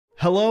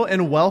Hello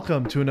and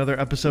welcome to another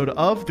episode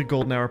of the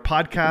Golden Hour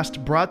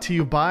Podcast, brought to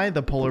you by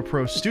the Polar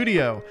Pro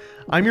Studio.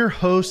 I'm your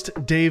host,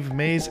 Dave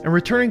Mays, and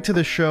returning to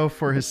the show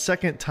for his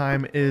second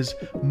time is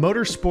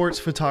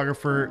motorsports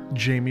photographer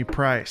Jamey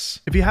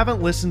Price. If you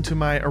haven't listened to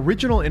my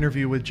original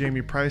interview with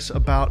Jamey Price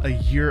about a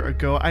year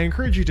ago, I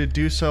encourage you to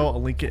do so.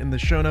 I'll link it in the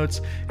show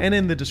notes and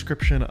in the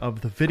description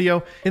of the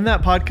video. In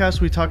that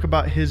podcast, we talk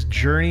about his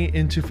journey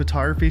into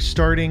photography,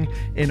 starting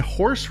in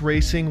horse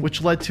racing,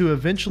 which led to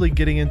eventually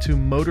getting into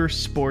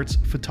motorsports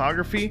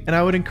photography. And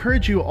I would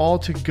encourage you all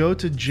to go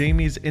to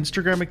Jamey's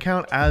Instagram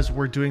account as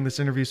we're doing this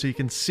interview so you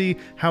can see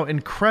how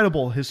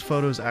incredible his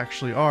photos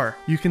actually are.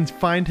 You can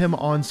find him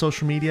on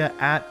social media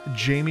at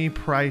Jamey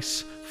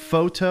Price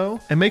Photo,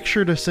 and make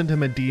sure to send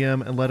him a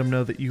DM and let him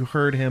know that you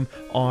heard him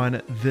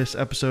on this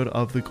episode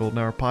of the Golden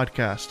Hour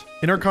Podcast.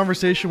 In our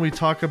conversation, we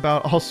talk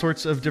about all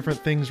sorts of different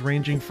things,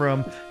 ranging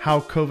from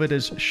how COVID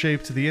has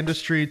shaped the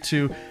industry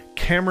to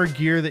camera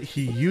gear that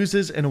he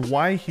uses and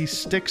why he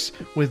sticks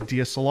with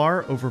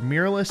DSLR over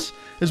mirrorless,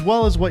 as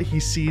well as what he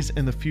sees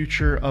in the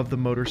future of the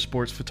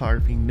motorsports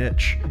photography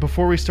niche.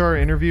 Before we start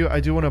our interview, I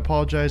do want to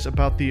apologize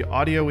about the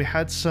audio. We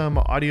had some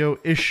audio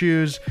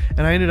issues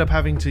and I ended up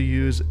having to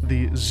use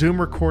the Zoom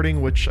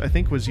recording, which I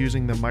think was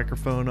using the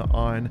microphone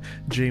on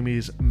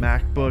Jamey's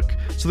MacBook.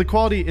 So the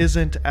quality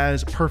isn't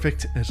as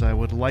perfect as I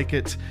would like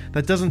it.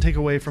 That doesn't take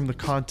away from the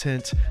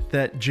content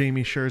that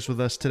Jamey shares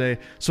with us today.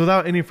 So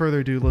without any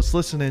further ado, let's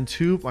listen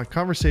into my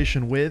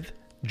conversation with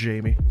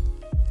Jamey.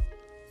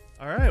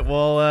 All right,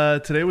 well,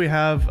 today we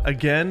have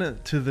again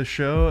to the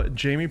show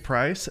Jamey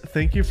Price.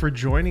 Thank you for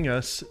joining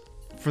us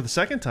for the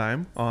second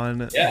time on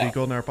the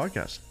Golden Hour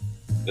Podcast.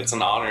 It's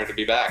an honor to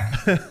be back.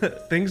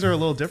 Things are a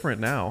little different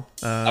now.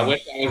 I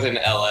wish I was in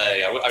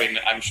LA. I mean,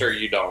 I'm sure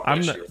you don't.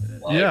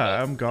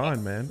 I'm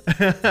gone, man.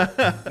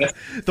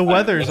 The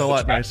weather's a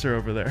lot nicer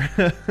over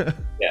there.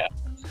 Yeah.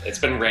 It's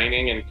been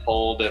raining and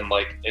cold, and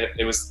like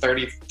it was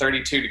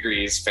 32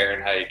 degrees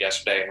Fahrenheit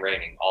yesterday and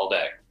raining all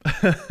day.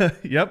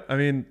 Yep. I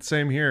mean,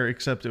 same here,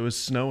 except it was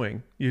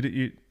snowing. You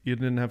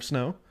didn't have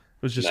snow?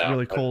 It was just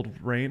really cold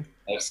rain?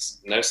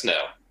 No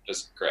snow.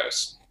 Just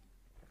gross.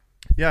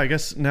 Yeah, I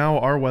guess now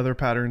our weather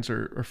patterns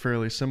are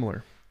fairly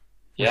similar.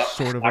 Yeah,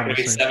 sort of. Not going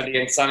to be 70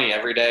 and sunny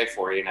every day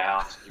for you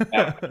now. You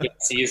have good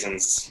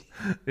seasons.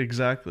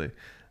 Exactly.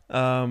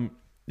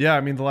 Yeah,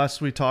 I mean, the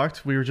last we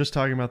talked, we were just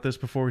talking about this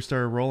before we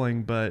started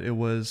rolling, but it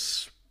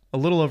was a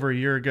little over a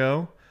year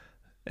ago,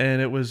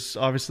 and it was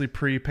obviously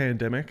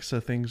pre-pandemic,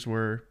 so things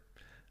were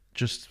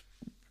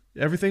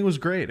everything was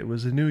great. It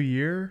was a new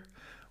year.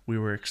 We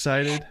were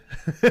excited.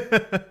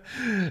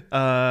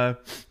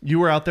 You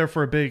were out there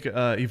for a big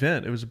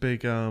event. It was a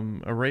big a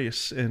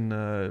race in,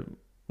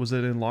 was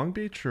it in Long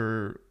Beach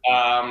or?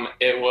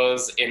 It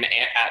was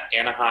at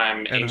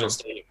Anaheim Angel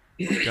Stadium.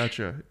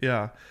 Gotcha.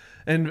 Yeah.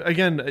 And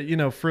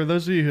again, for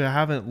those of you who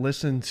haven't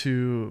listened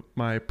to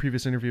my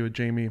previous interview with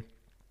Jamey,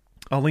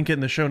 I'll link it in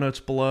the show notes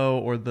below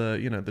or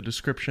the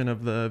description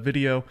of the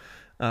video.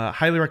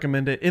 Highly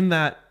recommend it. In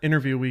that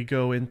interview, we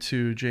go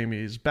into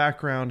Jamey's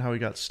background, how he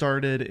got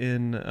started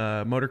in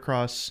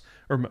motocross,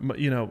 or what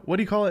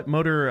do you call it?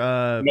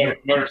 Motorsports.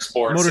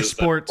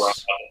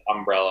 Motorsports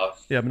Umbrella.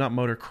 Yeah, but not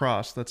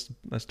motocross.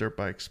 That's dirt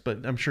bikes. But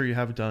I'm sure you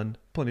have done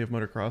plenty of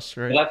motocross,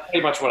 right? Well, that's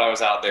pretty much what I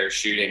was out there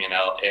shooting in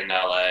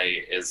LA.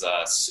 It was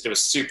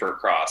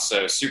Supercross.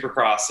 So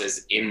Supercross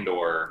is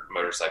indoor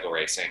motorcycle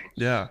racing.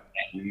 Yeah.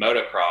 And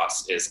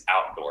motocross is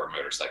outdoor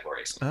motorcycle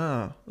racing.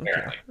 Oh, okay.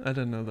 Apparently. I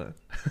didn't know that.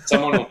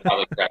 Someone will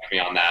probably correct me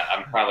on that.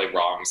 I'm probably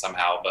wrong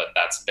somehow, but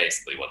that's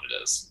basically what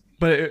it is.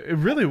 But it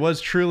really was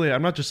truly,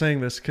 I'm not just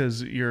saying this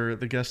because you're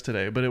the guest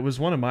today, but it was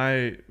one of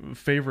my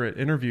favorite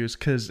interviews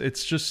because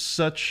it's just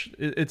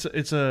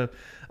it's a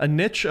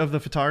niche of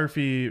the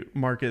photography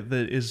market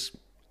that is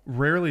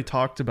rarely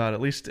talked about, at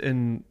least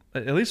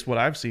what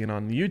I've seen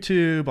on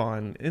YouTube,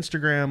 on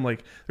Instagram.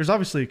 Like, there's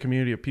obviously a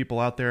community of people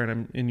out there,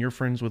 and you're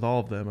friends with all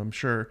of them, I'm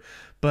sure.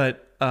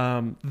 But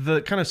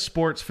the kind of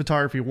sports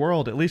photography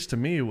world, at least to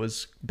me,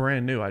 was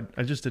brand new. I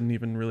just didn't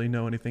even really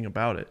know anything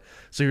about it.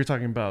 So you're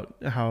talking about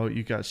how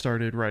you got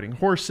started riding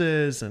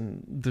horses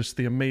and just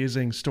the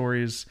amazing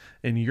stories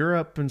in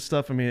Europe and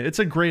stuff. I mean, it's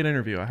a great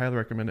interview. I highly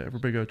recommend it.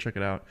 Everybody go check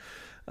it out.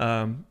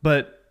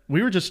 But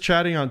we were just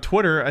chatting on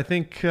Twitter. I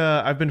think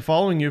I've been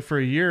following you for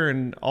a year,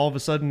 and all of a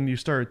sudden you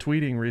started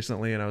tweeting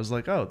recently, and I was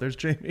like, oh, there's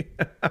Jamey.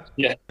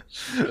 Yeah.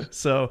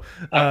 So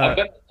I've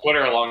been on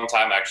Twitter a long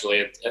time,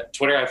 actually.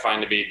 Twitter I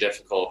find to be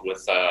difficult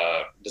with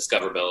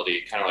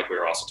discoverability, kind of like we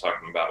were also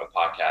talking about with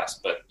podcasts.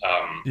 But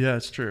yeah,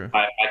 it's true.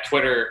 My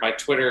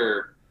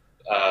Twitter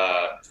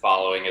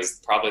following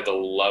is probably the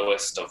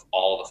lowest of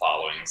all the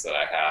followings that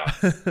I have.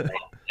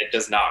 It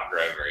does not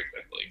grow very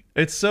quickly.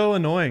 It's so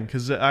annoying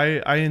because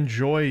I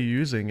enjoy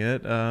using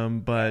it,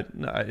 but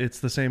it's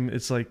the same.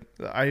 It's like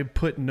I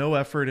put no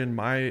effort in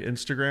my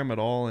Instagram at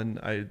all, and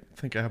I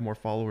think I have more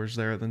followers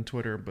there than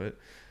Twitter, but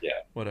yeah,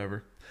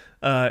 whatever.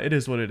 It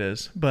is what it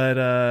is. But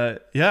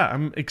yeah,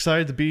 I'm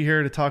excited to be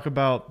here to talk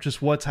about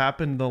just what's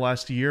happened the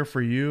last year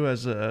for you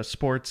as a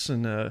sports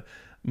and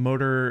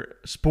motor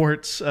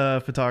sports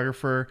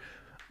photographer.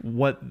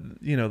 what,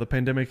 the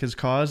pandemic has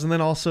caused. And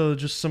then also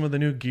just some of the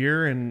new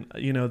gear, and,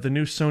 the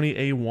new Sony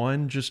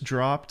A1 just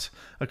dropped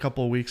a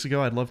couple of weeks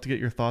ago. I'd love to get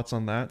your thoughts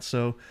on that.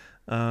 So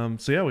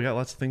yeah, we got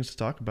lots of things to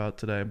talk about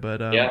today,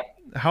 but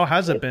how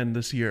has it been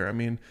this year? I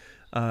mean,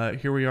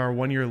 here we are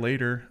 1 year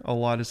later, a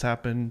lot has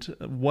happened.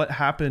 What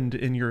happened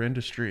in your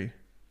industry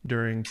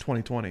during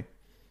 2020?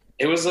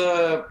 It was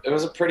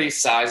a pretty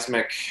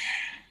seismic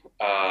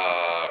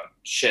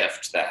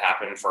shift that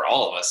happened for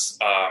all of us.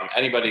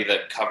 Anybody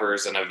that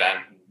covers an event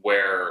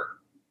where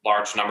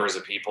large numbers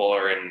of people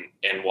are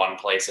in one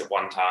place at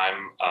one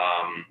time,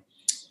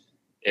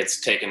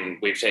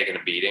 we've taken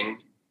a beating.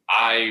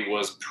 I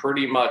was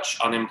pretty much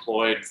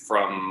unemployed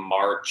from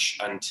March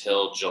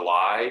until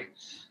July.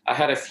 I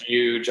had a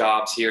few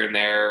jobs here and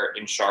there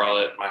in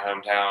Charlotte, my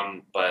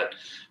hometown, but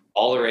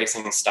all the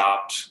racing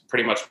stopped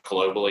pretty much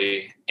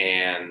globally,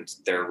 and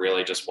there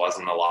really just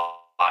wasn't a lot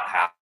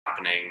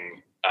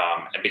happening.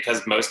 And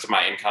because most of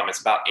my income,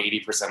 it's about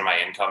 80% of my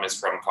income is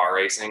from car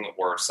racing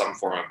or some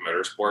form of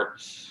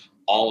motorsport,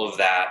 all of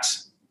that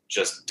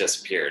just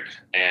disappeared.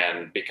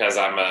 And because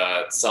I'm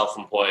a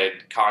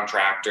self-employed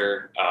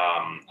contractor,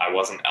 I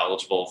wasn't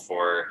eligible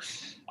for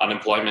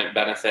unemployment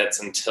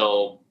benefits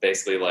until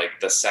basically like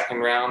the second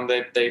round.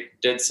 They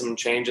did some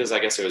changes. I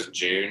guess it was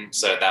June.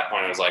 So at that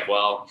point I was like,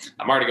 well,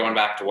 I'm already going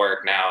back to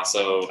work now,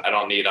 so I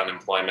don't need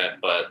unemployment.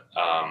 But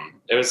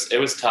it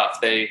was tough.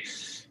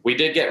 We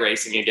did get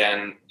racing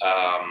again.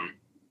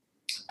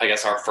 I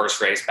guess our first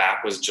race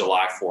back was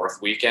July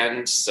 4th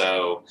weekend.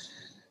 So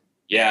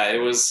yeah, it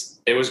was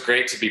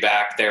great to be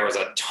back. There was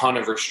a ton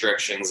of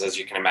restrictions, as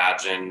you can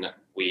imagine.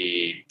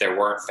 There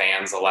weren't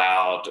fans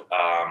allowed.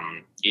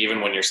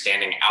 Even when you're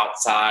standing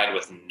outside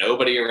with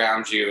nobody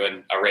around you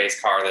and a race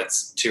car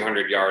that's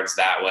 200 yards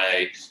that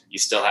way, you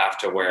still have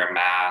to wear a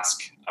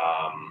mask.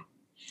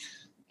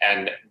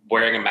 And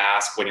wearing a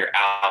mask when you're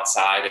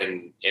outside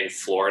in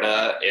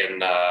Florida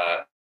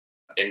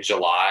in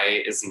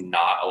July is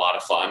not a lot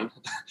of fun.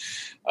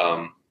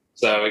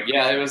 So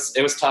yeah, it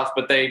was tough,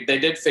 but they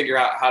did figure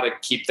out how to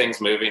keep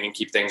things moving and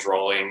keep things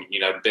rolling.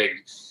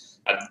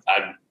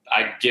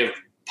 I give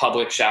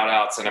public shout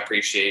outs and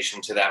appreciation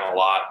to them a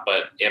lot,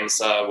 but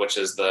IMSA, which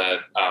is the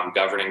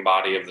governing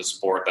body of the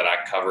sport that I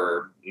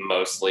cover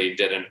mostly,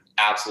 did an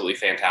absolutely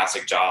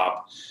fantastic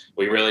job.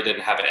 We really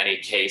didn't have any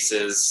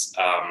cases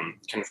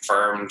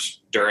confirmed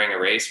during a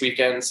race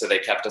weekend, so they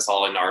kept us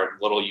all in our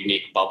little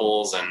unique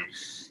bubbles, and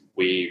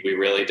we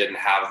really didn't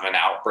have an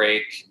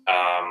outbreak.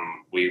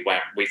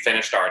 We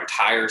finished our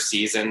entire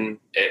season.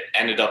 It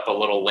ended up a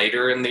little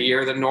later in the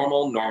year than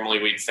normal. Normally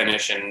we'd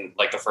finish in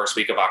like the first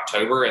week of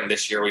October, and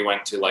this year we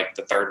went to like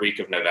the third week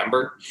of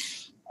November.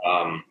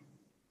 But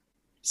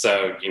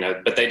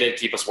they did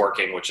keep us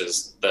working, which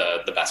is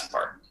the best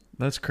part.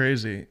 That's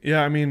crazy.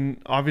 Yeah, I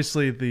mean,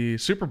 obviously the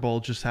Super Bowl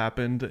just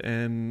happened,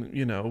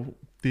 and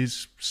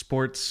these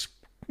sports,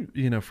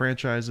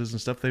 franchises and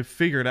stuff, they've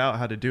figured out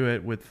how to do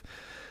it with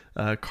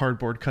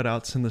cardboard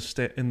cutouts in the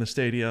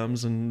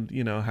stadiums, and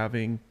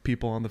having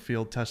people on the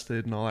field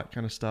tested and all that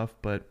kind of stuff.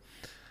 But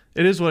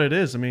it is what it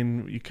is. I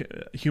mean,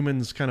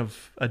 humans kind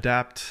of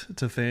adapt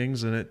to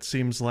things, and it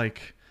seems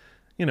like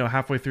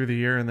halfway through the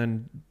year, and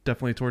then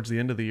definitely towards the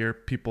end of the year,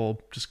 people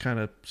just kind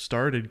of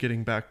started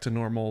getting back to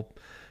normal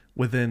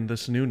within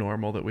this new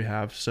normal that we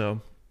have.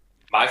 So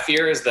my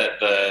fear is that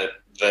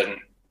the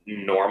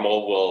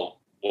normal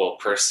will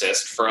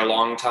persist for a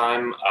long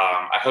time.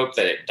 I hope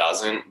that it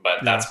doesn't,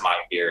 but that's my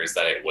fear, is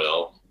that it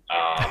will.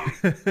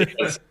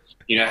 Because,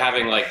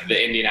 having like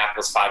the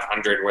Indianapolis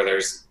 500 where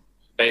there's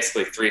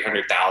basically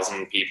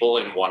 300,000 people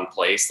in one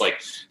place,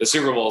 like the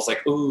Super Bowl is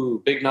like,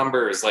 ooh, big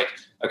numbers. Like,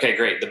 okay,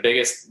 great. The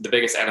biggest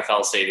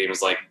NFL stadium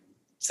is like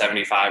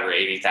 75 or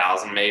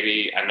 80,000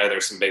 maybe. I know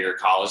there's some bigger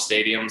college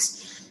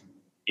stadiums,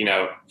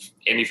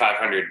 Indy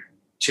 500,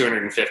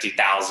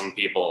 250,000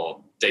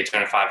 people,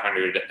 Daytona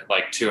 500,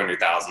 like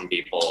 200,000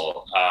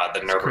 people. The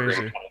Nürburgring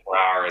 24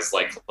 Hour is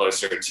like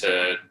closer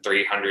to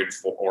 300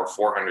 or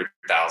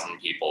 400,000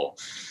 people.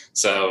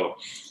 So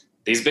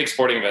these big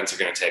sporting events are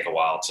going to take a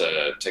while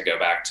to go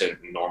back to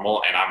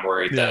normal. And I'm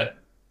worried that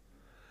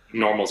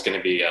normal is going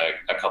to be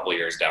a couple of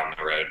years down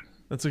the road.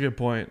 That's a good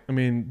point. I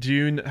mean, do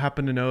you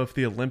happen to know if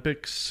the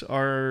Olympics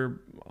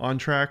are on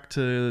track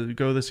to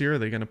go this year? Are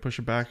they going to push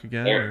it back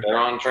again? They're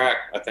on track,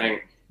 I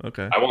think.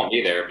 Okay. I won't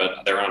be there,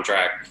 but they're on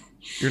track.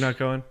 You're not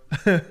going?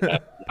 No,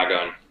 not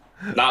going.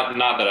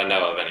 Not that I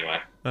know of, anyway.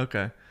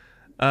 Okay.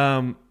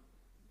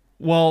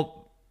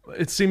 Well,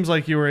 it seems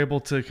like you were able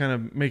to kind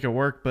of make it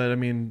work, but I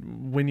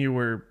mean, when you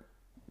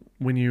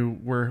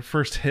were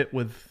first hit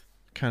with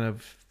kind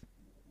of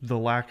the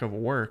lack of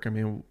work, I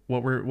mean,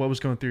 what was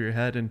going through your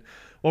head, and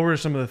what were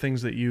some of the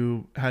things that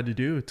you had to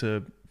do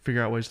to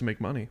figure out ways to make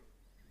money?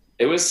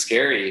 It was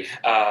scary.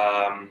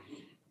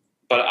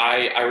 But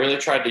I really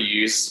tried to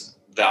use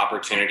the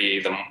opportunity,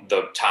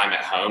 the time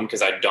at home,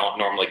 because I don't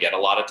normally get a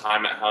lot of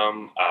time at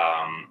home,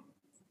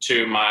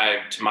 to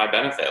my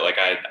benefit. Like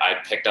I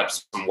picked up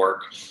some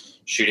work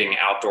shooting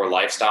outdoor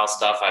lifestyle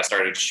stuff. I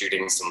started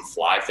shooting some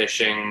fly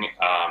fishing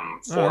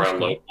for a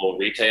local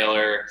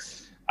retailer.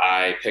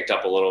 I picked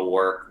up a little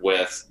work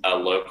with a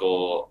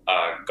local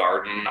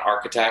garden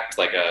architect,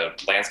 like a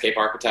landscape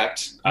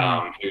architect,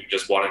 who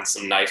just wanted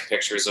some nice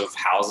pictures of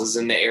houses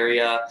in the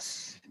area.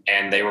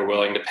 And they were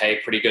willing to pay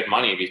pretty good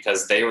money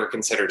because they were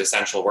considered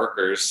essential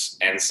workers.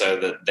 And so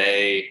that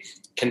they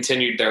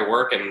continued their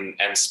work, and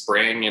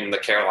spring in the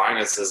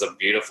Carolinas is a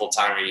beautiful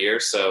time of year.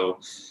 So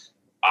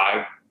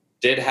I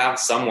did have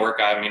some work.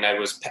 I mean, I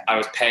was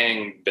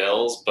paying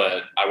bills,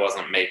 but I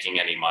wasn't making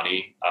any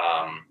money.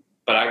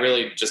 But I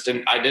really just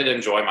didn't. I did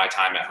enjoy my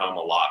time at home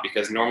a lot,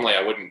 because normally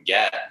I wouldn't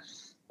get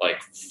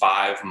like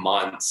 5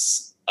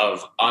 months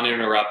of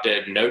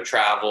uninterrupted, no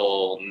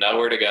travel,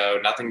 nowhere to go,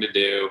 nothing to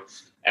do.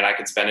 And I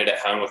could spend it at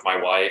home with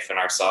my wife and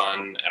our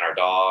son and our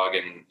dog,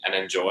 and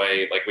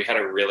enjoy. Like,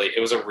 it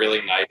was a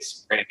really nice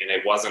spring, and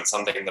it wasn't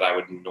something that I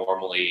would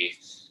normally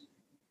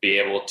be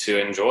able to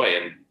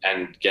enjoy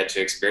and get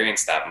to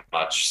experience that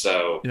much.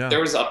 So there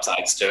was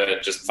upsides to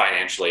it. Just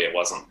financially, it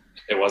wasn't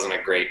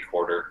a great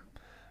quarter.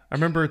 I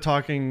remember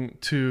talking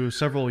to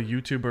several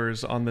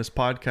YouTubers on this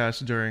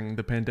podcast during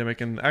the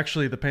pandemic, and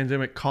actually the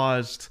pandemic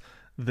caused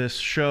this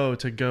show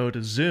to go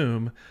to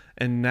Zoom.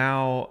 And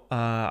now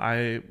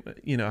I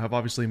have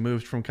obviously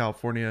moved from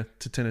California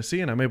to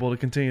Tennessee, and I'm able to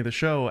continue the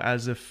show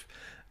as if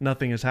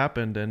nothing has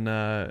happened. And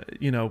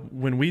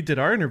when we did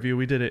our interview,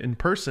 we did it in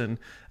person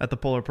at the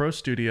Polar Pro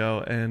studio,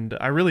 and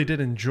I really did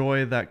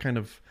enjoy that kind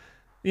of,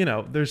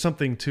 there's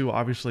something to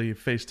obviously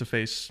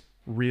face-to-face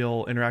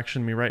real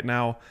interaction. I mean, right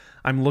now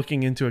I'm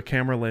looking into a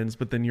camera lens,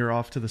 but then you're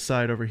off to the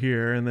side over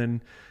here, and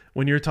then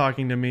when you're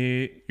talking to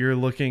me, you're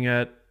looking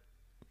at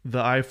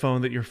the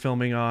iPhone that you're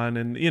filming on,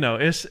 and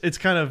it's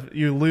kind of,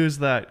 you lose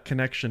that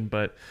connection.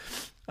 But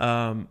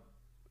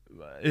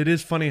it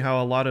is funny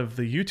how a lot of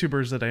the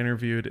YouTubers that I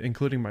interviewed,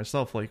 including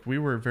myself, like, we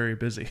were very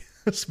busy.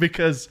 It's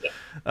because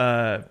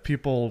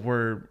people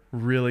were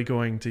really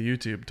going to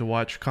YouTube to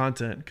watch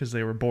content because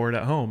they were bored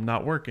at home,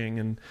 not working.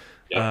 And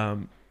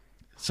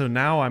so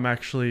now I'm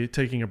actually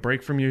taking a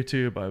break from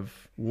YouTube.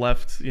 I've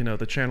left,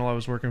 the channel I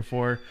was working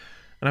for,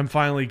 and I'm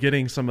finally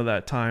getting some of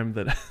that time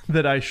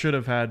that I should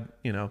have had,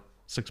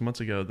 6 months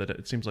ago, that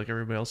it seems like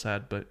everybody else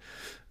had. But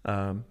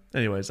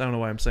anyways, I don't know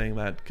why I'm saying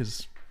that,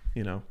 because,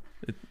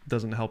 it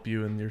doesn't help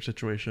you in your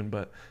situation,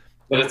 but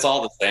it's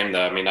all the same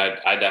though. I mean,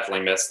 I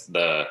definitely miss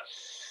the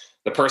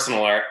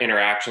personal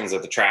interactions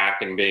at the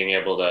track, and being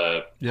able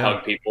to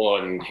hug people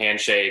and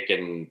handshake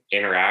and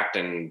interact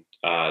and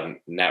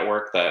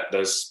network. That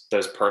those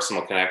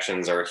personal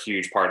connections are a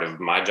huge part of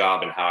my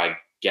job and how I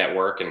get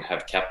work and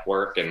have kept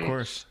work. And of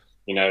course,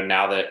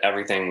 now that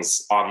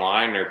everything's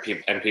online,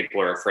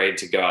 people are afraid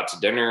to go out to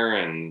dinner,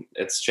 and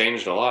it's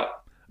changed a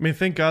lot. I mean,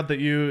 thank God that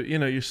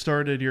you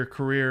started your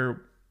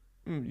career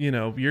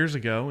years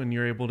ago, and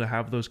you're able to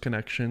have those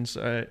connections.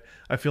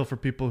 I feel for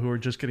people who are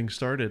just getting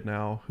started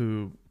now,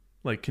 who,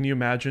 like, can you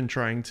imagine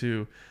trying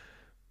to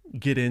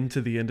get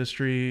into the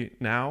industry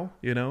now,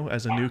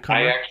 as a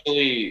newcomer?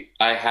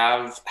 I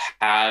have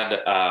had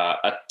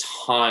a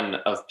ton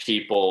of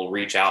people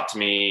reach out to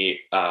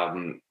me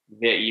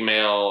via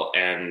email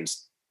and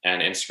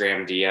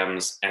Instagram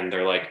DMs, and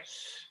they're like,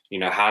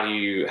 how do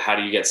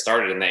you get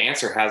started? And the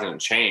answer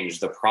hasn't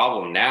changed. The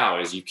problem now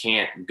is you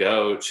can't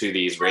go to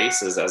these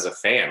races as a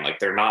fan. Like,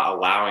 they're not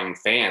allowing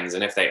fans.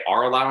 And if they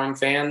are allowing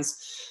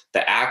fans,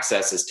 the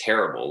access is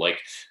terrible. Like,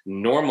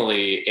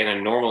 normally in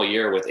a normal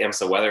year with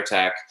IMSA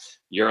WeatherTech,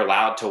 you're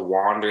allowed to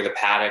wander the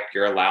paddock.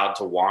 You're allowed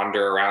to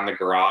wander around the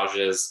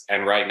garages.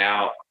 And right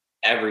now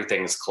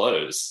everything's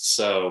closed.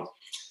 So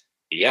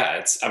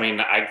yeah,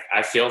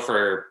 I feel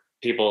for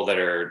people that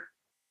are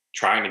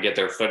trying to get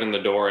their foot in the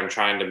door and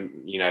trying to,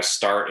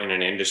 start in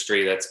an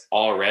industry that's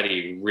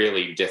already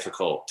really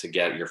difficult to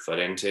get your foot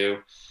into.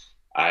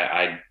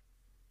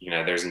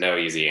 There's no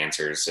easy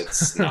answers.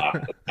 It's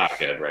not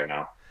good right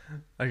now.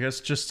 I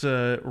guess just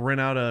to rent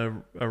out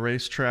a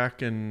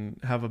racetrack and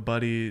have a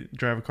buddy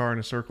drive a car in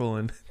a circle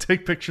and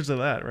take pictures of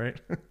that, right?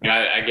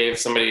 I gave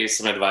somebody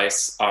some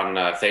advice on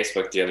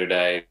Facebook the other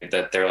day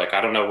that they're like, I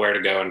don't know where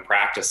to go and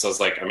practice. I was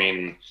like,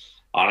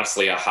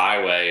 honestly, a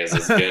highway is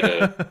as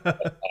good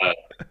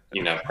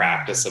a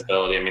practice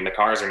ability. I mean, the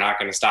cars are not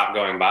going to stop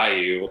going by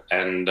you,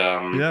 and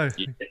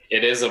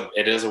it is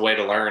a way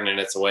to learn, and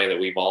it's a way that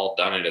we've all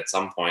done it at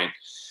some point.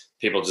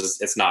 People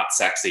it's not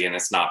sexy and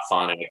it's not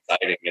fun and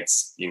exciting.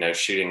 It's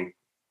panning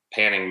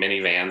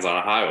minivans on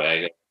a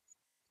highway at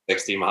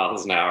 60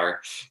 miles an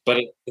hour, but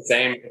it's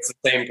the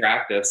same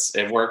practice.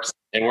 It works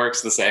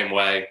the same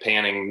way.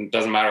 Panning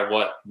doesn't matter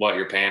what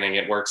you're panning,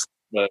 it works.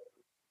 The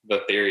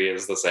theory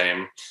is the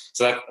same.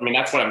 So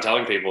that's what I'm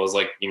telling people is,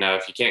 like,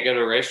 if you can't go to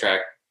a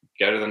racetrack,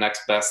 go to the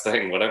next best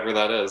thing, whatever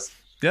that is.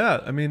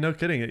 Yeah, no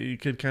kidding. You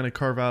could kind of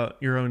carve out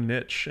your own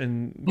niche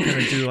and kind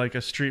of do like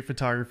a street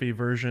photography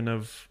version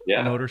of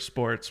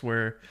motorsports,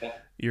 where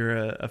you're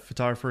a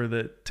photographer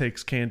that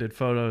takes candid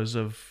photos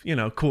of,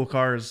 cool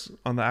cars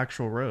on the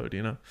actual road,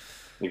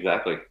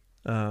 Exactly.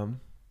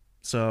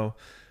 So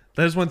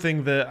That is one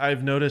thing that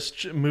I've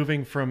noticed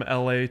moving from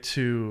LA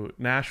to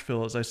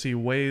Nashville is I see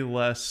way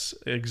less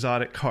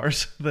exotic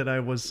cars than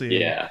I was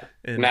seeing Yeah.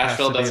 in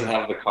Nashville doesn't Pasadena.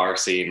 have the car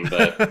scene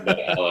that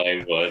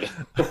LA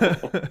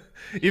would.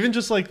 Even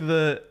just like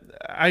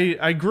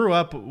I grew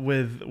up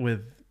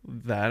with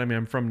that. I mean,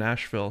 I'm from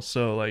Nashville,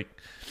 so like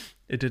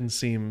it didn't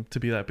seem to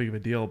be that big of a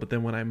deal. But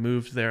then when I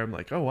moved there, I'm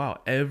like, oh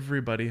wow,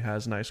 everybody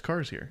has nice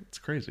cars here. It's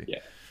crazy. Yeah.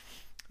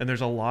 And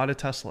there's a lot of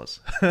Teslas.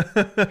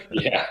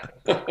 Yeah.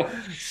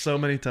 So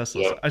many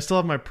Teslas. Yep. I still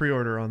have my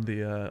pre-order on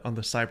the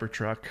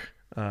Cybertruck,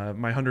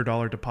 my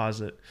 $100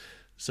 deposit.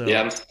 So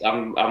Yeah,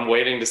 I'm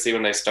waiting to see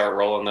when they start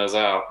rolling those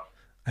out.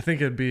 I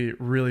think it'd be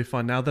really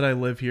fun now that I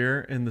live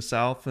here in the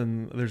South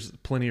and there's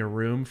plenty of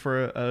room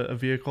for a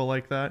vehicle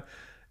like that.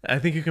 I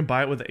think you can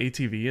buy it with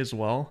ATV as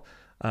well.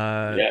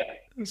 Yeah.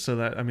 So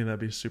that, I mean, that'd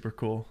be super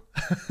cool.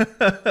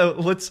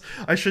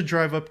 I should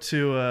drive up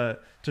to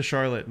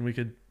Charlotte and we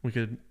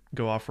could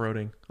go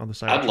off-roading on the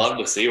side. I'd love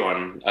to see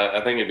one. I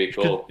think it'd be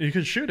cool. You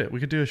could shoot it. We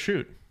could do a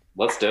shoot.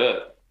 Let's do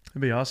it.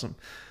 It'd be awesome.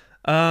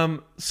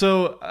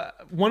 So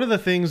one of the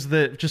things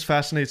that just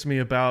fascinates me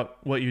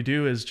about what you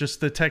do is just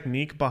the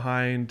technique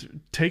behind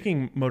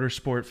taking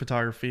motorsport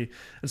photography.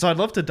 And so I'd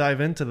love to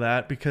dive into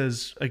that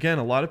because, again,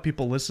 a lot of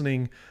people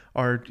listening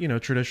are,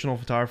 traditional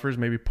photographers,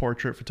 maybe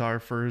portrait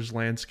photographers,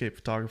 landscape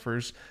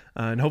photographers.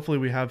 And hopefully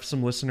we have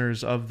some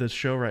listeners of this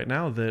show right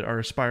now that are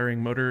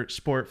aspiring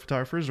motorsport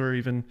photographers, or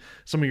even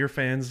some of your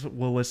fans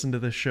will listen to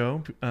this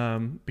show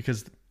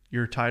because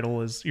your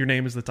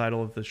name is the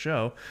title of the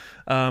show.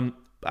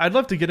 I'd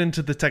love to get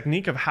into the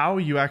technique of how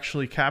you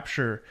actually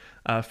capture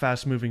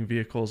fast-moving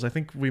vehicles. I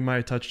think we might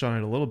have touched on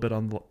it a little bit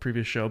on the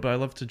previous show, but I'd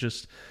love to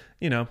just,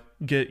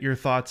 get your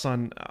thoughts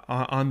on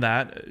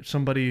that.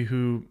 Somebody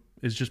who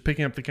is just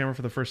picking up the camera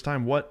for the first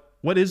time,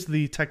 what is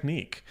the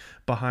technique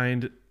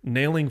behind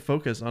nailing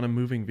focus on a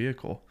moving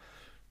vehicle?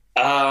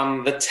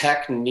 The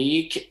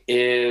technique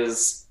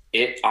is,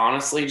 it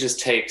honestly just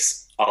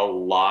takes a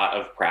lot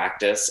of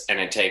practice, and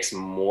it takes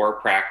more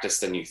practice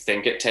than you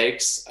think it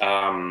takes.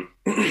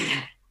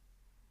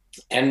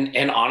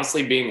 And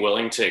honestly being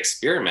willing to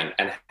experiment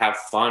and have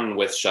fun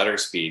with shutter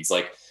speeds.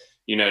 Like,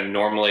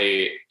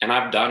 normally, and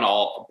I've done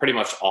pretty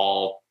much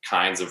all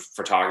kinds of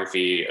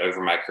photography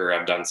over my career.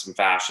 I've done some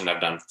fashion,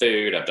 I've done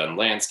food, I've done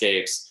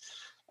landscapes.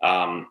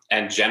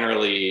 And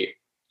generally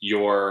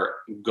your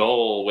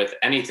goal with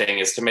anything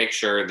is to make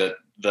sure that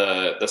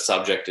the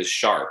subject is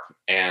sharp.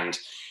 And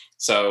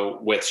so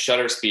with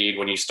shutter speed,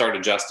 when you start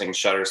adjusting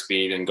shutter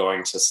speed and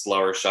going to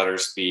slower shutter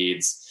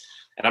speeds,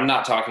 and I'm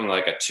not talking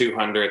like a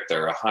 200th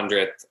or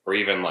 100th or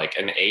even like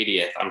an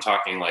 80th. I'm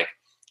talking like,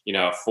 a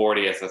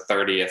 40th, a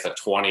 30th, a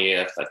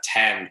 20th, a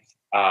 10th,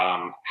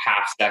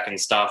 half second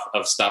stuff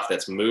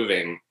that's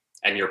moving,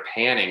 and you're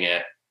panning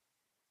it.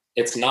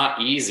 It's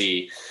not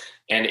easy,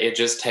 and it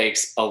just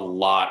takes a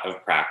lot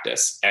of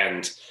practice.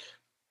 And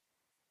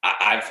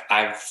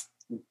I've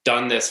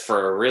done this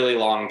for a really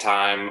long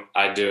time.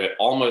 I do it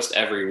almost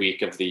every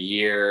week of the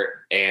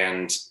year.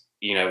 And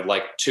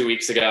like 2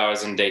 weeks ago, I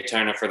was in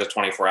Daytona for the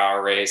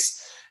 24-hour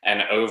race,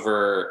 and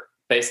over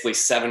basically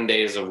 7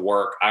 days of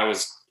work, I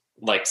was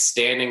like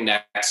standing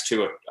next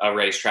to a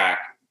racetrack,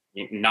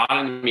 not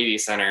in the media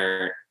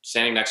center,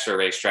 standing next to a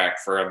racetrack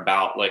for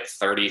about like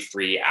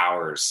 33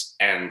 hours.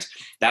 And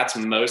that's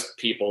most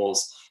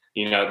people's,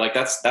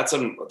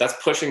 that's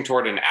pushing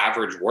toward an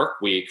average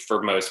work week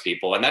for most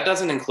people. And that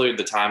doesn't include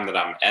the time that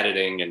I'm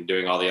editing and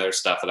doing all the other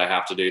stuff that I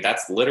have to do.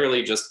 That's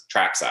literally just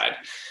trackside.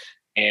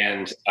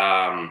 And,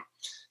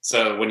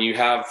 so when you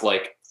have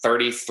like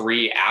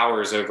 33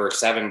 hours over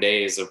 7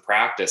 days of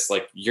practice,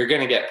 like you're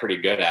going to get pretty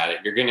good at it.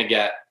 You're going to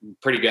get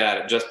pretty good at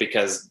it just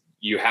because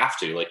you have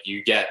to. Like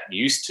you get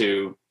used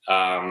to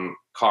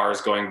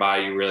cars going by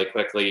you really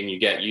quickly, and you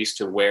get used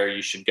to where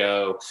you should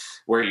go,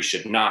 where you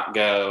should not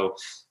go.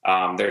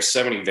 There's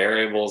so many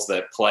variables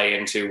that play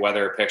into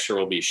whether a picture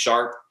will be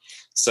sharp.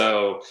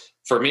 So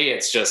for me,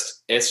 it's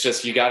just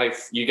you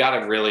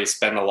gotta really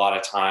spend a lot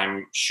of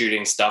time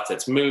shooting stuff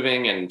that's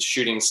moving, and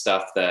shooting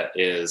stuff that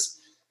is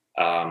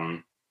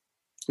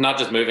not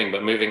just moving,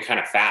 but moving kind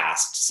of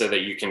fast, so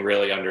that you can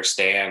really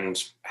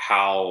understand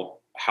how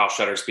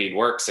shutter speed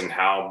works and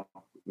how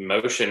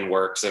motion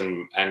works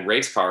and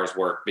race cars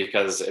work,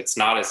 because it's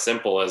not as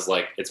simple as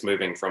like it's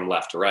moving from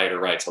left to right or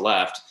right to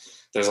left.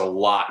 There's a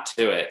lot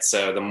to it.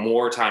 So the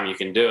more time you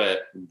can do it,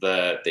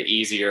 the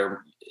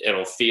easier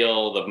it'll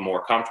feel, the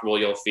more comfortable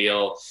you'll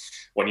feel.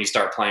 When you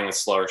start playing with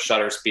slower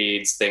shutter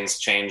speeds, things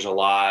change a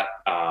lot.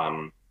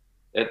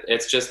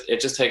 It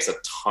just takes a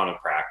ton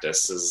of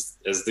practice is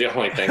the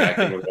only thing I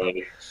can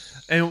really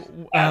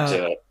add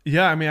to it.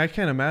 Yeah, I mean, I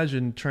can't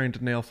imagine trying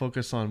to nail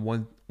focus on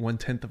one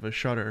tenth of a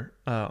shutter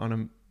on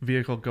a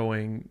vehicle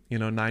going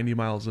 90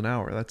 miles an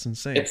hour. That's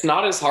insane. It's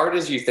not as hard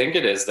as you think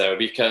it is, though,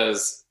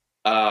 because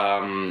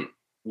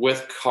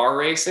with car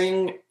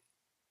racing,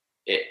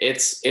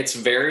 it's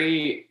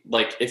very,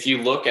 like, if you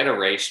look at a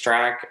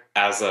racetrack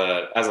as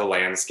a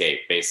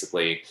landscape,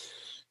 basically,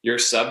 your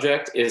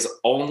subject is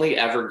only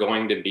ever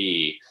going to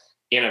be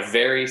in a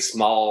very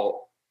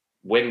small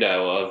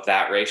window of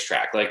that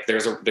racetrack. Like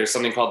there's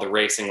something called the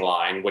racing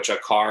line, which a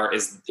car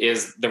is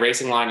the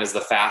racing line is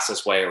the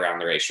fastest way around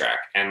the racetrack.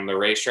 And the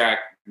racetrack,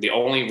 the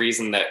only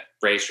reason that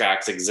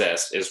racetracks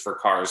exist is for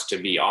cars to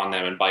be on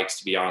them and bikes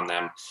to be on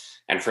them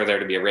and for there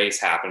to be a race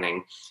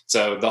happening.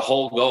 So the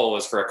whole goal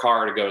is for a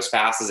car to go as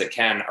fast as it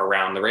can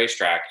around the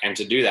racetrack. And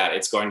to do that,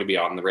 it's going to be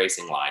on the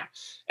racing line.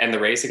 And the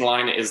racing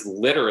line is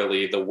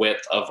literally the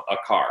width of a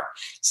car.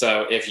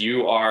 So if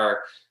you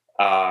are,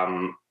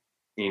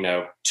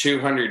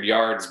 200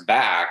 yards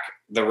back,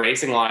 the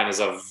racing line is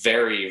a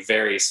very,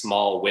 very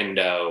small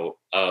window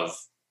of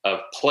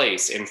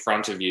place in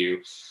front of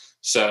you.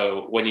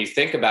 So when you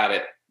think about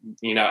it,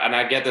 and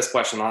I get this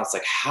question a lot. It's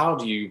like, how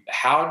do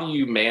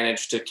you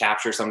manage to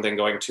capture something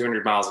going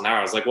 200 miles an hour?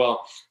 I was like,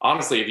 well,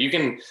 honestly, if you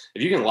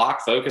can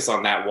lock focus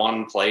on that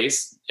one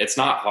place, it's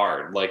not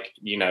hard. Like,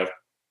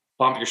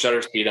 pump your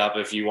shutter speed up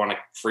if you want to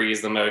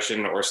freeze the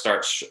motion, or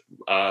start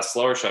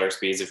slower shutter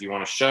speeds if you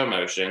want to show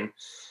motion.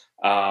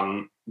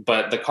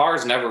 But the car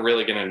is never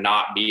really going to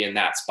not be in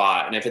that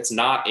spot. And if it's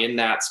not in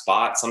that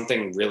spot,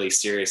 something really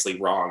seriously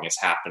wrong is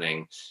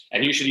happening.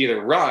 And you should either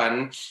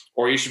run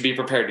or you should be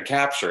prepared to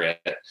capture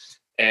it.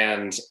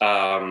 And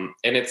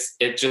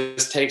it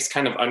just takes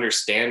kind of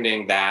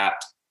understanding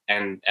that.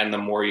 And the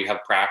more you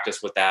have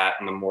practice with that,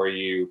 and the more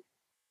you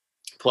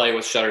play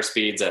with shutter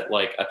speeds at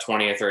like a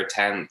 20th or a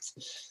 10th,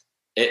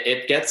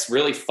 it gets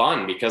really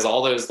fun, because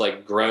all those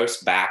like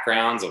gross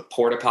backgrounds of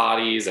porta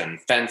potties and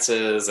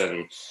fences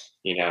and,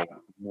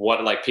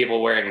 what, like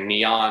people wearing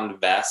neon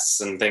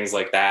vests and things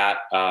like that,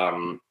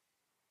 and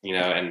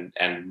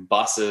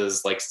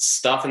buses, like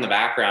stuff in the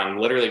background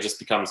literally just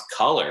becomes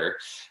color.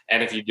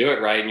 And if you do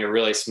it right and you're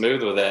really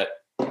smooth with it,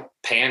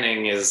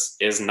 panning is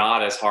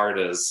not as hard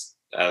as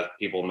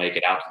people make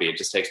it out to be. It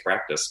just takes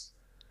practice.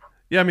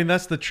 Yeah, I mean,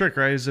 that's the trick,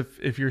 right? Is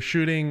if you're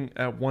shooting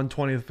at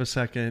 1/20th of a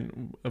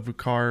second of a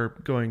car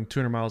going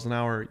 200 miles an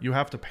hour, you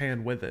have to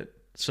pan with it.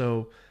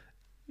 So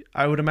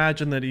I would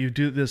imagine that you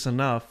do this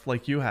enough,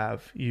 like you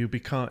have,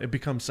 it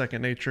becomes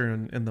second nature,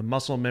 and the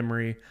muscle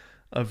memory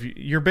of,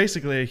 you're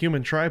basically a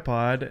human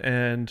tripod.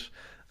 And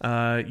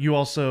you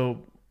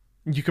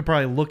could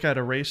probably look at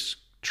a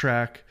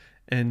racetrack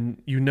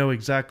and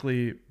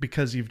exactly,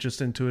 because you've just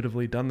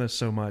intuitively done this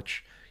so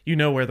much,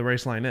 where the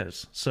race line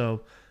is.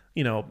 So,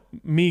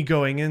 me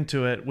going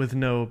into it with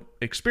no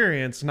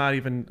experience,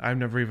 I've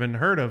never even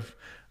heard of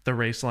the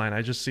race line.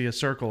 I just see a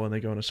circle and they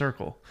go in a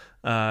circle.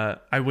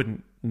 I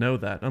wouldn't know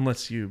that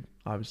unless you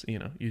obviously,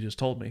 you just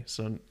told me.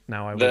 So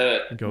now I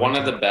would go. One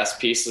of the best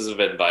pieces of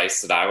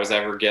advice that I was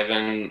ever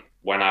given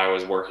when I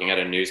was working at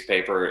a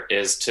newspaper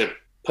is to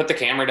put the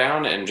camera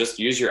down and just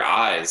use your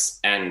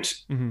eyes. And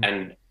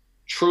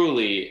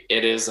truly,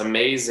 it is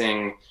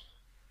amazing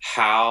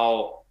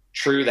how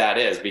true that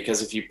is,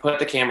 because if you put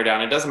the camera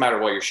down, it doesn't matter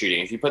what you're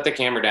shooting. If you put the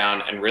camera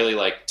down and really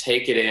like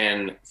take it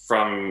in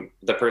from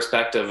the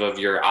perspective of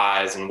your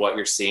eyes and what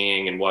you're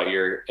seeing and what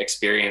you're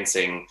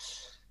experiencing,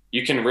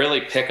 you can really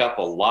pick up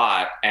a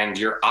lot, and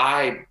your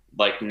eye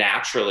like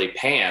naturally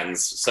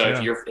pans. So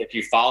if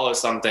you follow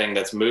something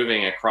that's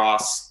moving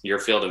across your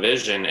field of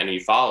vision and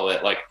you follow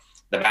it, like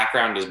the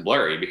background is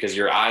blurry because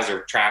your eyes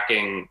are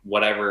tracking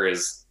whatever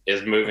is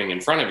moving in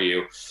front of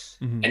you.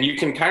 And you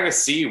can kind of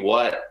see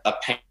what a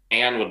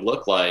pan would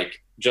look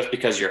like just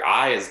because your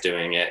eye is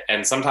doing it.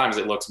 And sometimes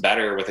it looks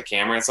better with a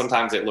camera, and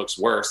sometimes it looks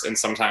worse. And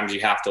sometimes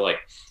you have to like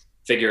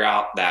figure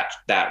out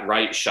that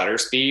right shutter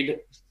speed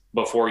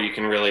before you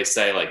can really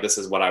say like, this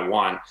is what I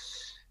want.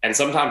 And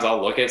sometimes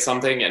I'll look at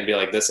something and be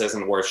like, this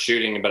isn't worth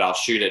shooting, but I'll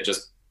shoot it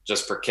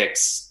just for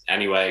kicks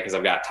anyway, because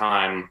I've got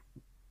time.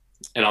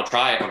 And I'll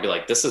try it and I'll be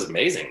like, this is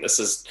amazing.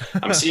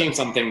 I'm seeing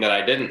something that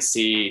I didn't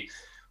see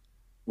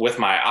with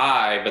my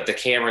eye, but the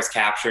camera's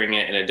capturing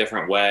it in a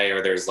different way,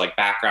 or there's like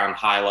background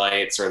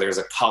highlights, or there's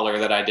a color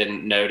that I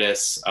didn't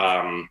notice.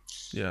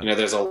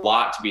 There's a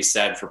lot to be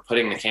said for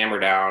putting the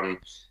camera down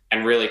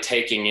and really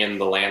taking in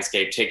the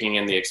landscape, taking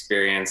in the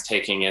experience,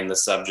 taking in the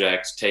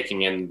subject,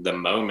 taking in the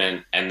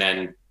moment. And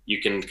then you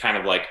can kind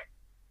of like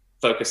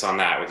focus on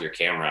that with your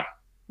camera.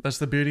 That's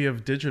the beauty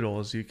of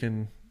digital, is you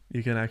can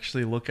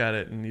actually look at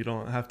it and you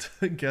don't have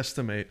to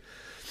guesstimate.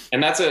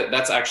 And that's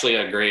actually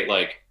a great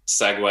like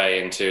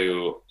segue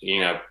into,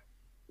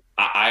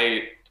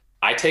 I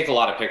take a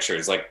lot of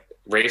pictures. Like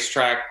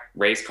racetrack,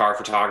 race car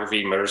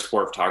photography,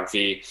 motorsport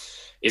photography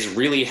is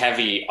really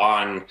heavy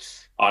on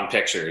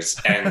pictures.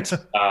 And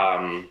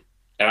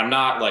and I'm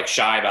not like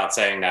shy about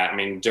saying that. I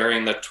mean,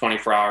 during the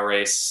 24-hour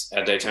race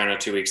at Daytona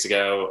 2 weeks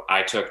ago,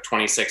 I took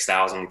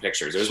 26,000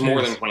 pictures. It was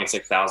more than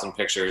 26,000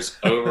 pictures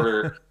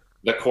over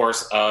the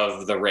course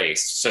of the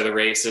race. So the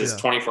race is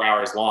 24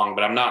 hours long,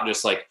 but I'm not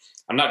just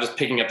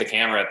picking up the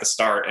camera at the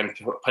start and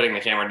putting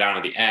the camera down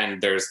at the end.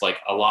 There's like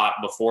a lot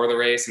before the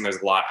race and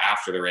there's a lot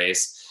after the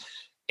race.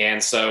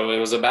 And so it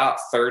was about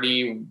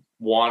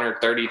 31 or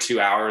 32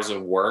 hours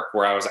of work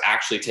where I was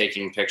actually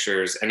taking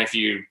pictures. And if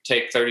you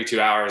take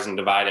 32 hours and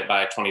divide it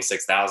by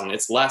 26,000,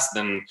 it's less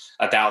than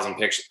 1,000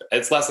 pictures.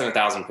 It's less than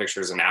 1,000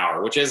 pictures an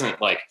hour, which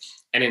isn't like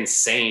an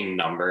insane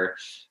number.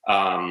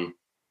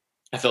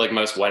 I feel like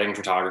most wedding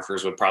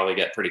photographers would probably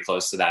get pretty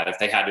close to that. If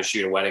they had to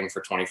shoot a wedding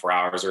for 24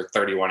 hours or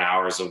 31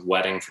 hours of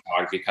wedding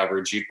photography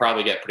coverage, you'd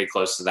probably get pretty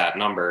close to that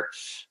number.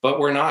 But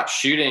we're not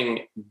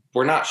shooting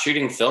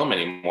film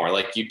anymore.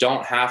 Like, you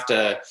don't have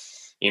to,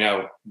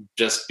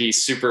 just be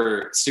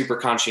super, super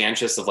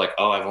conscientious of like,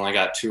 oh, I've only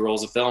got 2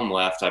 rolls of film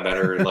left. I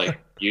better like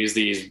use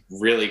these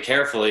really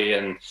carefully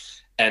and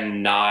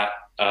not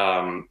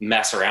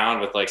mess around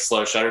with like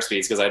slow shutter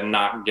speeds, because I'm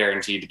not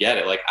guaranteed to get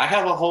it. Like, I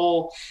have a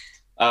whole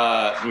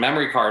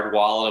memory card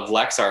wallet of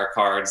Lexar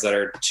cards that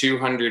are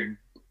 200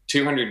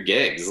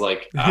 gigs.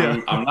 Like,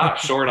 I'm not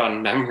short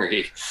on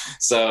memory.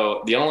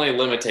 So the only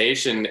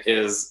limitation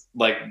is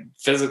like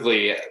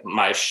physically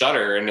my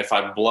shutter. And if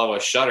I blow a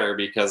shutter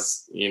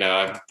because,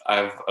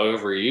 I've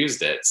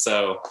overused it.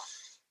 So,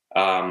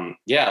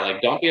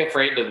 like, don't be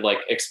afraid to like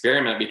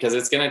experiment, because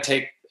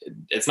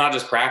it's not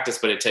just practice,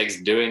 but it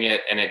takes doing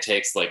it, and it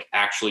takes like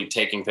actually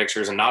taking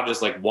pictures, and not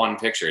just like one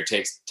picture. It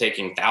takes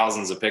taking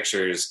thousands of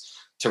pictures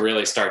to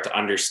really start to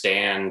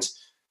understand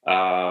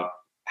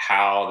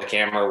how the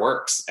camera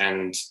works.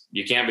 And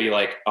you can't be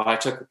like, oh, I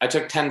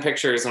took 10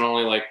 pictures and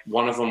only like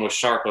one of them was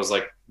sharp. I was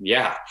like,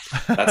 yeah,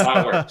 that's how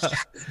it works.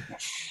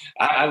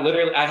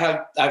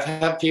 I've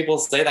had people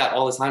say that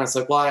all the time. It's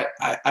like, well,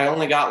 I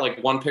only got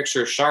like one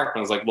picture sharp. And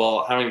I was like,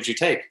 well, how many did you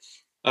take?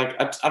 Like,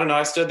 I don't know.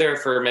 I stood there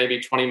for maybe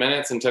 20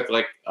 minutes and took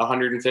like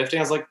 150. I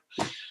was like,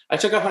 I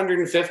took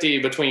 150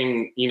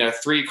 between,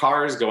 3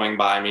 cars going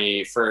by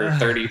me for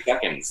 30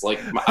 seconds. Like,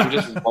 I'm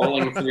just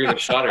rolling through the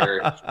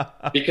shutter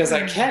because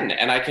I can,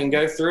 and I can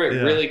go through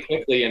it really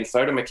quickly in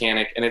Photo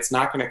Mechanic, and it's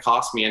not going to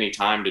cost me any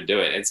time to do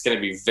it. It's going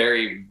to be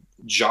very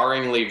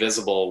jarringly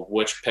visible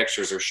which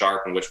pictures are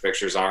sharp and which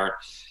pictures aren't.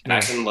 And I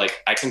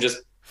can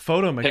just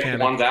Photo pick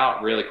Mechanic. ones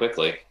out really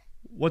quickly.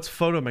 What's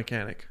Photo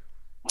Mechanic?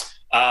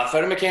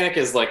 Photo Mechanic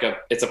is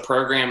it's a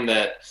program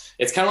that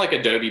it's kind of like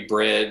Adobe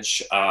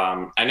Bridge.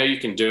 I know you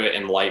can do it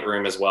in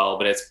Lightroom as well,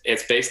 but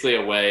it's basically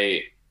a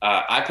way.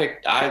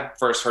 I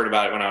first heard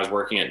about it when I was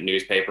working at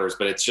newspapers,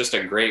 but it's just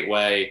a great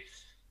way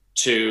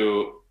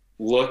to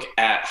look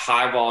at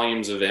high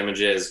volumes of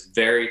images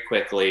very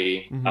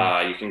quickly.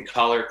 Mm-hmm. You can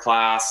color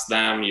class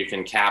them, you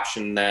can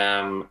caption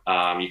them,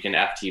 you can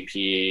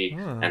FTP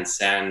and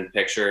send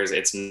pictures.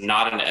 It's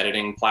not an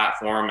editing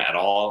platform at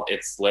all.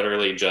 It's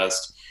literally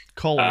just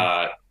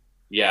culling.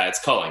 It's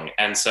culling.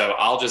 And so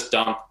I'll just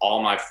dump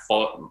all my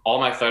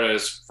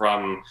photos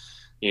from,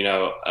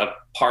 a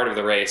part of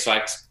the race. So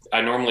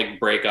I normally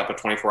break up a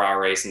 24-hour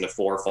race into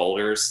 4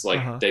 folders,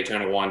 like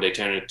Daytona 1,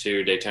 Daytona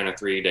 2, Daytona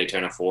 3,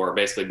 Daytona 4,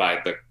 basically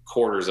by the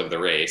quarters of the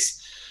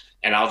race.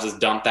 And I'll just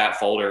dump that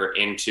folder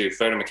into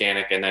Photo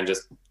Mechanic, and then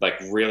just like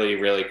really,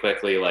 really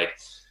quickly, like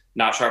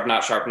not sharp,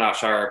 not sharp, not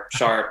sharp,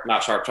 sharp,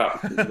 not sharp,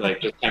 sharp,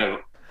 like just kind of.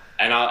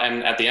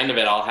 And at the end of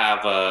it, I'll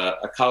have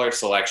a color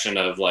selection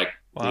of like,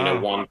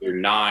 1 through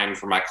 9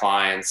 for my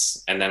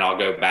clients. And then I'll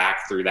go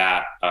back through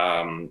that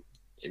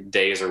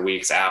days or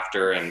weeks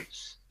after and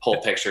pull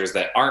pictures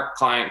that aren't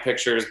client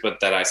pictures, but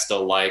that I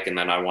still like. And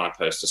then I want to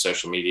post to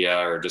social media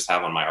or just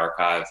have on my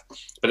archive.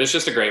 But it's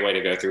just a great way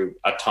to go through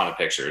a ton of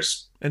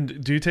pictures.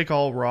 And do you take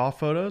all raw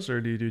photos,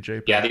 or do you do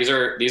JPEG? Yeah,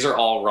 these are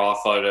all raw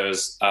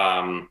photos.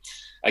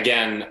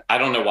 Again, I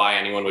don't know why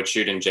anyone would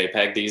shoot in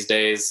JPEG these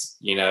days.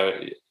 You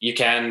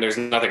can, there's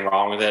nothing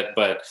wrong with it,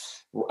 but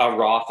a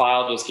raw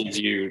file just gives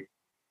you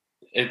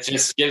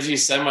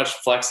so much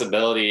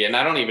flexibility. And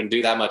I don't even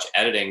do that much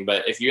editing,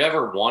 but if you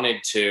ever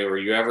wanted to, or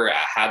you ever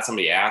had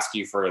somebody ask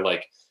you for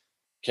an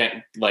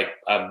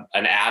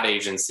ad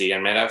agency, I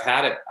mean, I've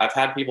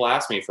had people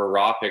ask me for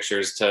raw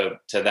pictures to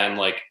then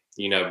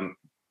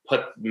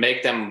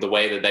make them the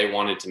way that they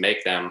wanted to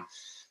make them.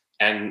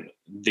 And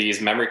these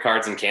memory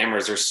cards and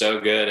cameras are so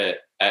good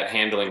at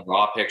handling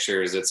raw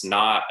pictures. It's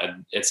not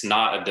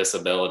a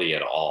disability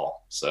at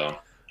all. So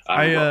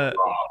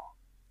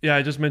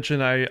I just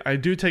mentioned I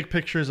do take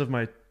pictures of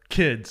my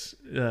kids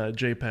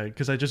JPEG,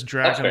 because I just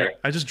drag them.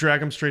 I just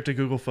drag them straight to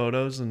Google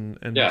Photos and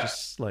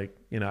just like,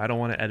 I don't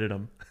want to edit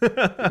them.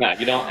 No,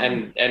 you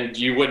don't, and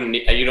you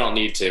don't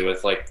need to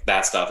with like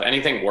that stuff.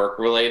 Anything work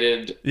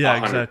related,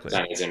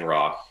 100% is in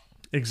RAW.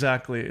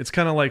 Exactly. It's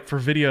kind of like for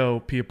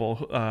video people,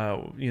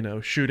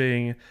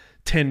 shooting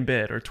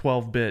 10-bit or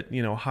 12-bit,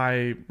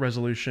 high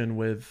resolution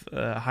with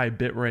high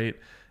bit rate,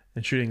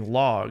 and shooting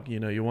log.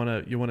 You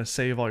want to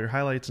save all your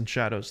highlights and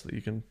shadows so that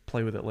you can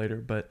play with it later.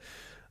 But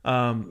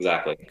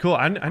exactly. Cool.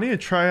 I need to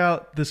try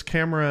out this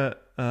camera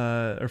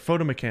or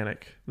Photo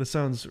Mechanic. This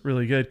sounds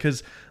really good,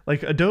 because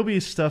like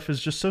Adobe stuff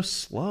is just so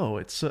slow.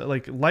 It's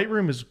like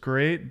Lightroom is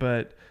great,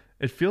 but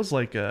it feels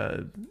like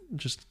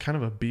just kind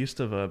of a beast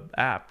of a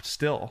app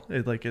still.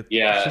 It's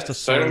just a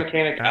Photo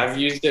Mechanic. App. I've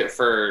used it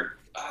for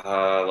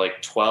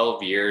like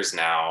 12 years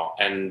now,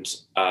 and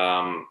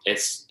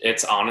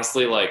it's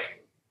honestly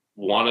like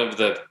one of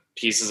the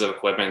pieces of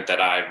equipment that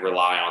I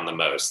rely on the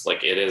most.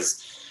 Like it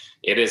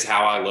is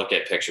how I look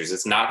at pictures.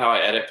 It's not how I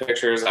edit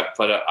pictures. I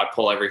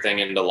pull everything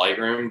into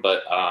Lightroom,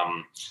 but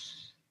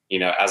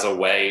as a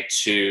way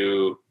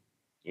to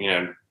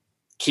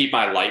keep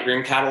my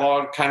Lightroom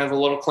catalog kind of a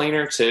little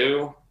cleaner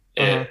too.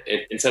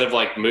 It instead of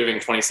like moving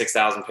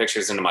 26,000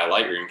 pictures into my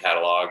Lightroom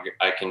catalog,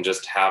 I can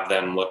just have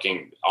them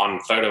looking on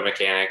Photo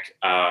Mechanic,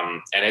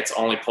 and it's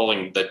only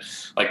pulling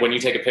like when you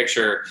take a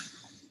picture,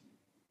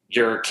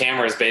 your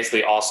camera is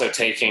basically also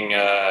taking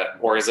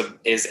or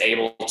is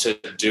able to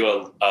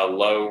do a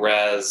low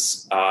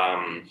res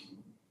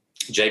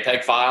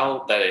JPEG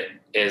file that it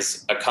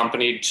is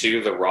accompanied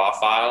to the raw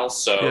file.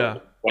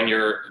 So when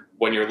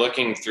you're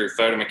looking through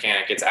Photo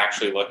Mechanic, it's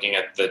actually looking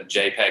at the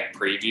JPEG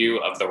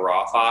preview of the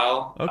raw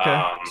file.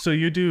 Okay. So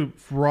you do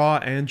raw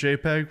and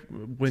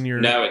JPEG when you're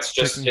No, it's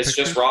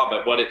just raw,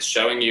 but what it's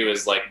showing you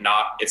is like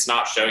it's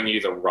not showing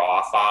you the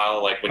raw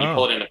file. Like when you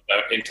pull it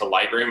into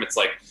Lightroom, it's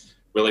like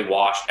really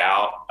washed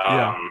out.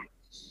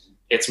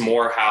 It's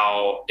more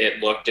how it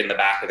looked in the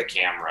back of the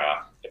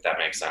camera, if that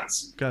makes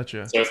sense.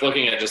 Gotcha. So it's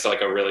looking at just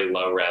like a really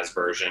low res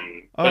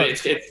version, but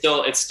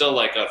it's still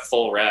like a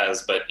full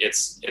res, but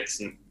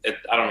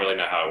I don't really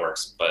know how it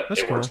works, but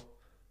That's cool. Works.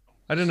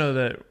 I didn't know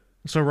that.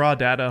 So raw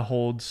data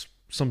holds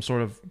some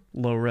sort of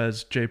low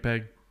res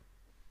JPEG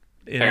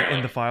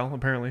in the file,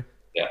 apparently.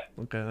 Yeah.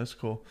 Okay, that's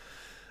cool.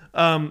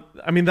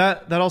 I mean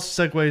that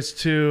also segues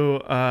to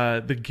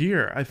the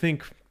gear. I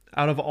think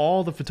out of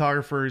all the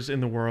photographers in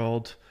the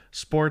world,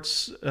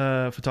 sports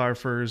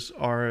photographers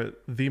are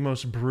the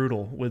most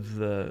brutal with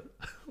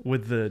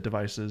the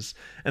devices,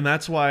 and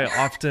that's why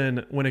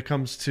often when it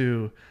comes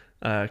to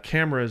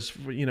cameras,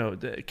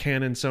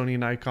 Canon, Sony,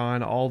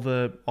 Nikon, all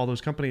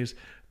those companies,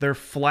 their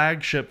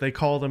flagship, they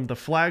call them the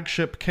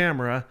flagship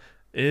camera,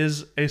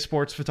 is a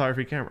sports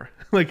photography camera.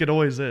 Like it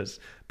always is,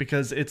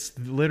 because it's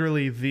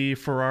literally the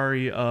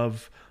Ferrari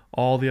of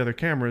all the other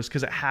cameras,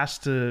 because it has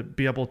to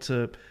be able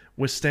to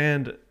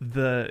withstand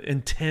the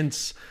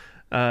intense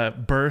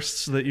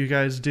bursts that you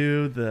guys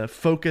do. The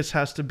focus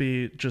has to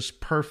be just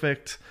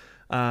perfect.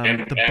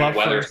 And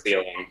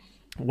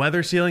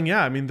weather sealing.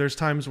 Yeah. I mean, there's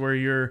times where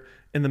you're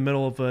in the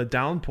middle of a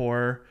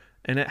downpour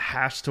and it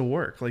has to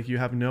work. Like you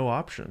have no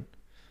option.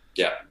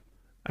 Yeah.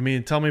 I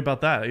mean, tell me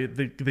about that.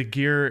 The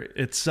gear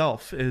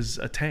itself is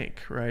a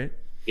tank, right?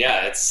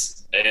 Yeah.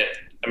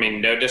 I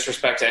mean, no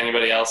disrespect to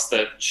anybody else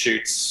that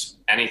shoots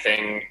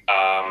anything.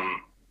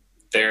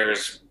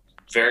 There's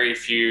very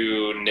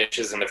few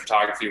niches in the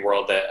photography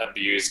world that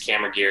abuse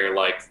camera gear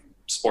like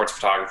sports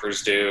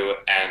photographers do,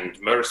 and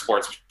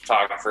motorsports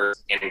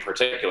photographers in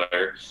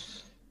particular.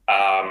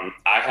 I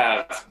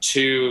have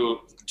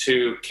two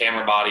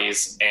camera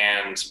bodies,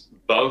 and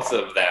both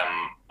of them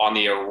on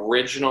the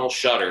original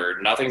shutter,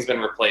 nothing's been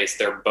replaced.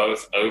 They're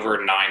both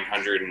over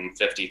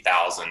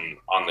 950,000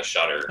 on the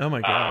shutter. Oh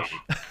my gosh.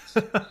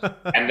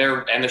 and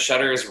the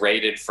shutter is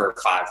rated for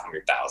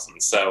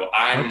 500,000. So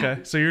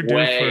I'm so you're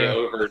way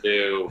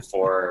overdue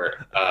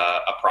for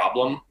a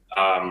problem.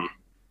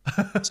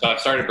 So I've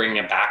started bringing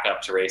it back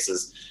up to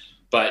races.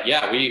 But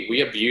yeah,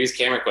 we abuse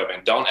camera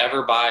equipment. Don't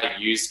ever buy a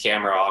used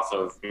camera off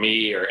of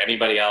me or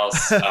anybody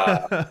else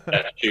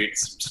that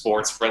shoots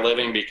sports for a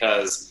living,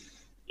 because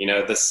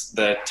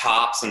the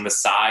tops and the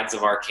sides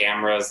of our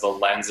cameras, the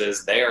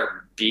lenses, they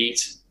are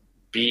beat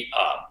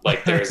up.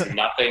 Like there's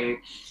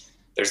nothing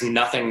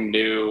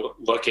new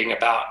looking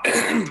about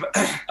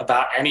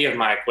any of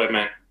my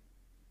equipment.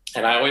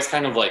 And I always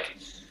kind of like,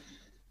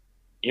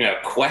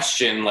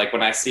 question, like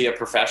when I see a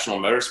professional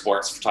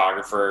motorsports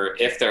photographer,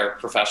 if they're a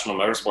professional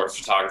motorsports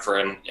photographer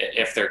and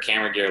if their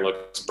camera gear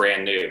looks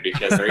brand new,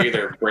 because they're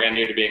either brand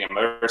new to being a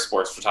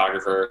motorsports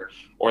photographer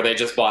or they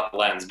just bought the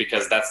lens,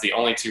 because that's the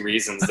only two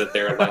reasons that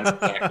their lens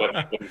and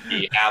equipment wouldn't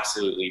be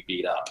absolutely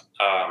beat up.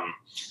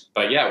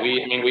 But yeah,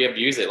 we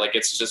abuse it. Like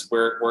it's just,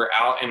 we're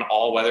out in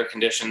all weather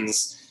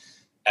conditions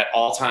at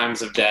all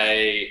times of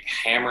day,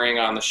 hammering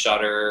on the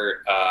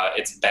shutter.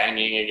 It's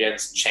banging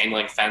against chain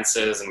link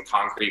fences and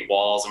concrete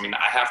walls. I mean,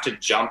 I have to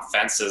jump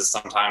fences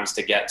sometimes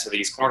to get to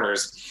these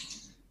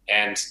corners.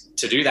 And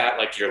to do that,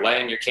 like you're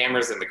laying your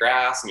cameras in the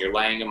grass and you're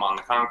laying them on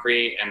the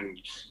concrete. And,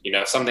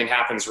 if something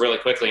happens really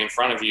quickly in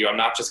front of you, I'm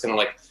not just going to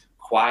like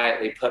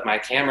quietly put my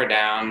camera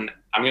down.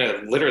 I'm going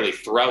to literally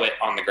throw it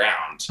on the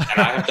ground. And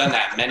I have done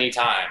that many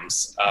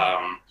times.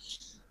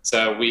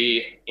 So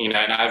and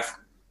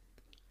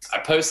I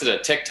posted a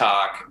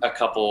TikTok a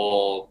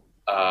couple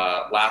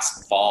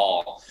last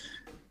fall,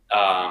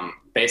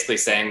 basically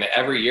saying that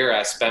every year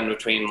I spend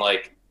between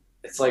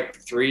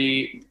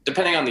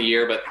depending on the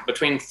year, but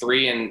between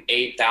 $3,000 and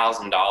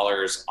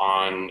 $8,000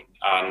 on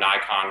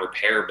Nikon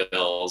repair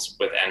bills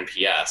with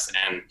NPS.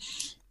 And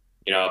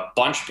a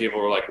bunch of people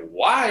were like,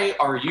 "Why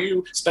are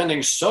you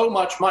spending so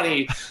much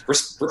money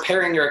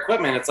repairing your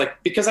equipment?" It's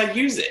like, because I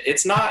use it.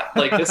 It's not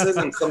like, this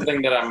isn't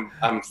something that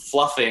I'm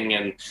fluffing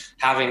and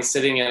having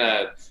sitting in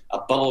a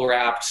bubble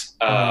wrapped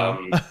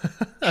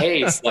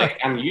case. Like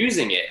I'm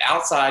using it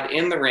outside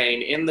in the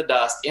rain, in the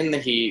dust, in the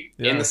heat,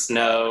 in the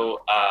snow,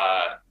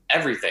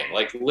 everything.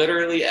 Like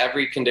literally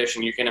every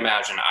condition you can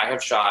imagine, I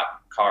have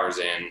shot cars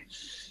in,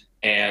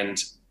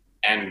 and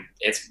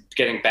it's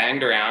getting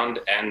banged around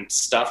and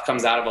stuff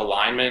comes out of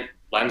alignment.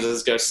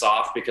 Lenses go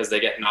soft because they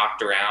get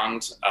knocked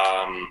around.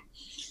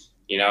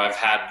 I've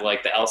had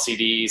like the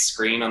LCD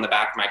screen on the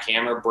back of my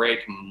camera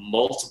break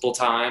multiple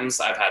times.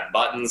 I've had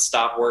buttons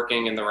stop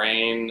working in the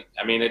rain.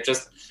 I mean, it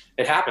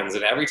happens.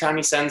 And every time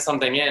you send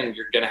something in,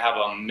 you're going to have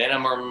a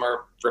minimum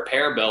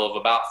repair bill of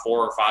about $400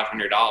 or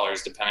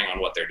 $500, depending on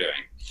what they're doing.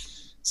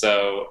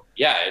 So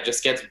yeah, it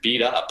just gets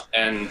beat up,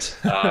 and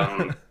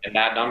and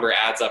that number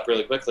adds up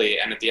really quickly.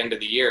 And at the end of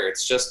the year,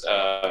 it's just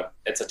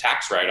it's a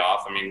tax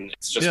write-off. I mean,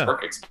 it's just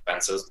work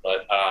expenses,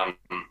 but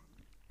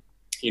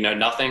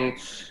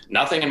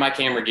nothing in my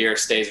camera gear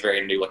stays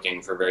very new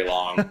looking for very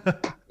long.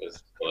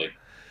 It's really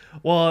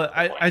well,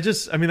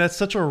 I mean, that's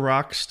such a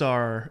rock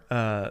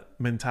star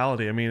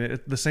mentality. I mean,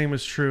 the same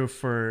is true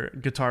for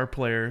guitar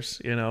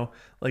players,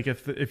 like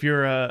if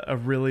you're a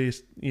really,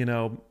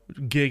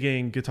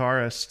 gigging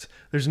guitarist,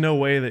 there's no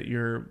way that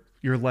your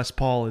Les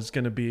Paul is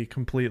going to be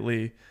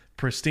completely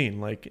pristine.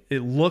 Like it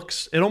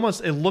looks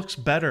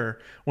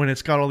better when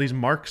it's got all these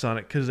marks on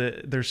it, because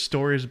there's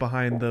stories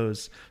behind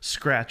those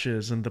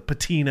scratches and the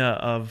patina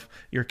of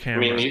your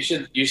camera. I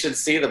mean, you should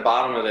see the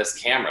bottom of this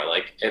camera.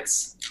 Like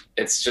it's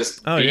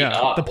just beat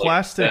up. The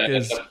plastic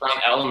is the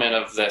front element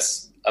of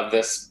this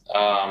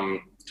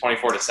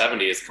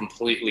 24-70 is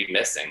completely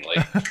missing.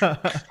 Like,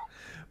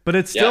 but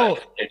it's still,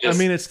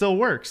 it still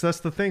works. That's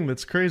the thing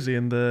that's crazy.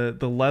 And the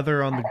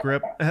leather on the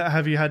grip.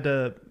 Have you had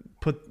to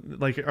put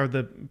are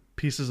the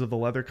pieces of the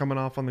leather coming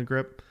off on the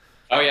grip?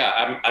 Oh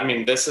yeah, I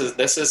mean this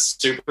is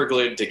super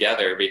glued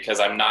together, because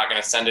I'm not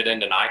going to send it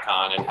into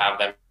Nikon and have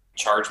them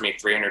charge me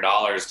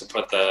 $300 to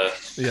put the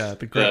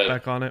grip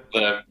back on it,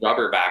 the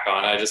rubber back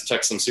on. I just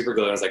took some super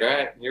glue and was like, all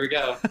right, here we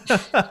go.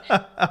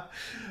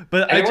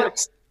 But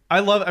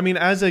I mean,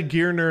 as a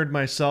gear nerd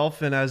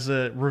myself and as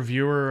a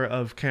reviewer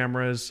of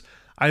cameras,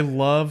 I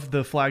love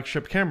the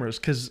flagship cameras,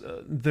 because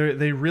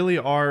they really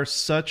are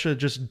such a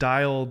just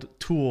dialed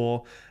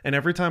tool. And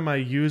every time I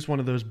use one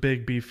of those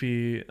big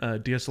beefy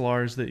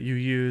DSLRs that you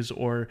use,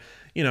 or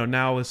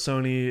now with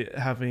Sony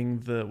having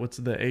the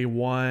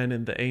A1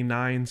 and the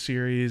A9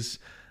 series,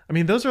 I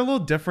mean, those are a little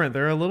different.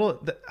 They're a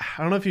little, I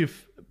don't know if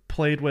you've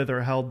played with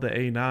or held the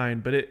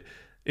A9, but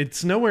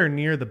it's nowhere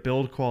near the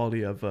build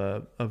quality of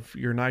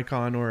your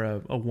Nikon or a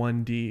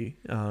 1D.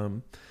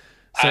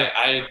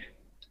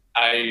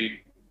 I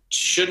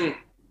shouldn't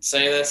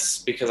say this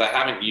because I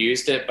haven't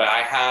used it, but I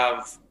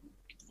have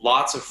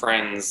lots of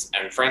friends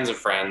and friends of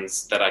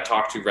friends that I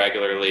talk to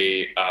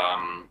regularly.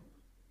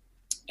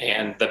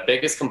 And the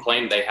biggest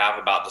complaint they have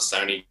about the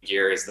Sony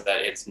gear is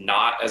that it's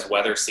not as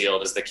weather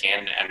sealed as the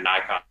Canon and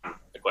Nikon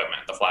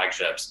equipment, the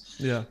flagships.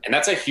 Yeah. And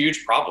that's a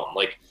huge problem.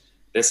 Like,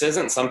 this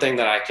isn't something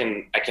that I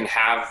can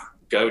have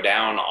go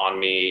down on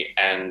me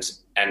and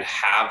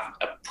have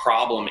a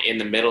problem in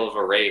the middle of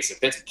a race. If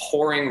it's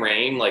pouring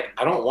rain, like,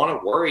 I don't want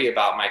to worry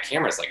about my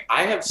cameras. Like,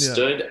 I have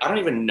stood, I don't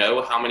even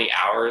know how many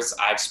hours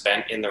I've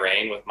spent in the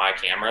rain with my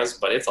cameras,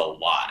 but it's a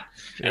lot.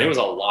 Yeah. And it was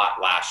a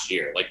lot last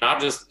year. Like, not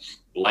just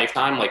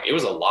lifetime, like, it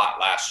was a lot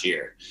last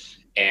year.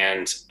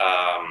 And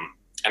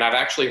I've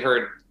actually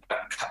heard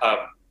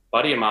a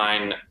buddy of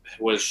mine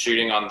was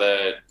shooting on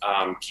the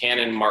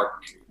Canon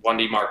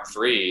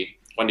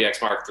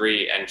 1DX Mark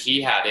III, and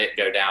he had it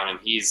go down, and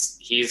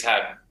he's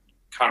had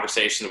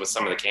conversations with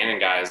some of the Canon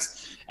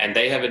guys, and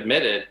they have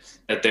admitted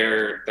that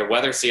their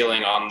weather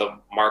sealing on the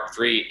Mark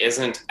III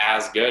isn't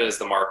as good as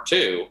the Mark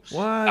II.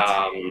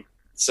 What?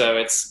 So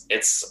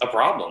it's a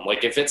problem.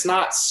 Like, if it's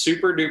not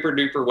super duper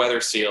duper weather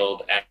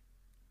sealed and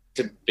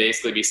to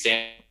basically be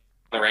standing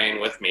in the rain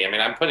with me, I mean,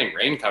 I'm putting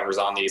rain covers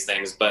on these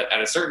things, but at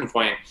a certain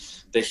point,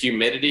 the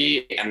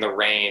humidity and the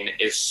rain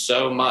is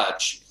so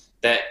much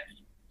that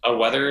a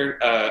weather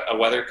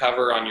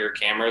cover on your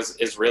cameras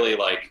is really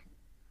like,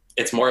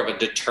 it's more of a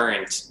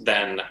deterrent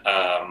than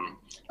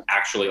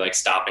actually like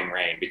stopping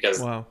rain,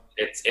 because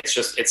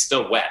it's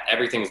still wet.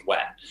 Everything's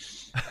wet.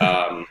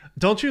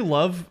 Don't you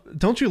love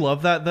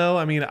that though?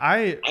 I mean,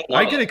 I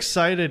get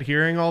excited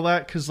hearing all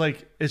that, because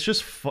like, it's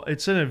just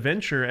it's an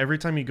adventure every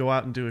time you go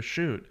out and do a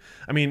shoot.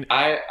 I mean,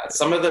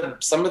 some of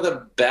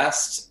the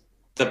best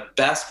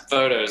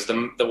photos,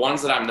 the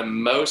ones that I'm the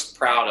most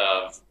proud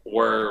of,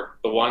 were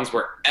the ones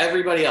where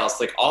everybody else,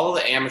 like all of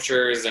the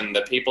amateurs and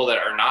the people that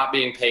are not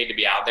being paid to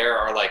be out there,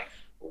 are like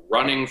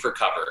running for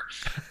cover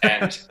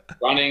and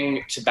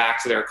running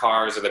back to their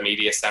cars or the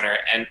media center.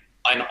 And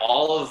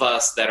all of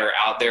us that are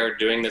out there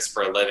doing this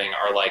for a living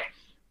are like,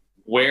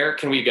 where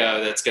can we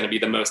go that's going to be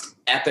the most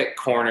epic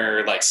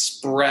corner, like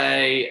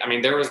spray? I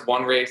mean, there was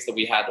one race that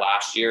we had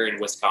last year in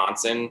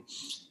Wisconsin,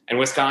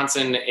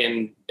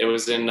 and it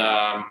was in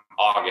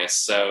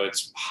August. So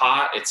it's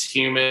hot, it's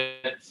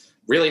humid,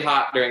 really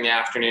hot during the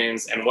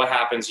afternoons. And what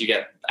happens? You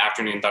get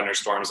afternoon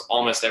thunderstorms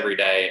almost every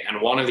day. And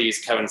one of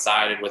these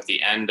coincided with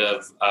the end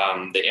of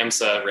the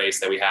IMSA race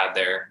that we had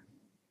there.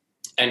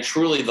 And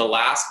truly, the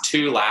last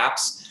two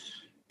laps,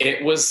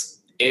 it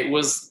was,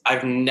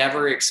 I've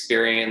never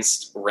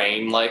experienced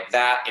rain like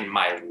that in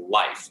my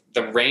life.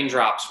 The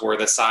raindrops were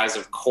the size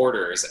of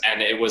quarters,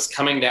 and it was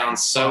coming down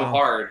so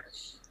hard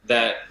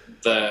that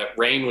the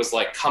rain was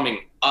like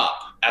coming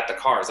up at the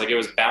cars. Like, it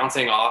was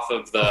bouncing off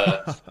of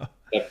the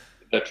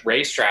the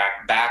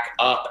racetrack back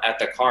up at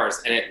the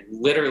cars, and it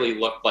literally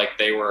looked like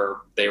they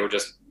were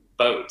just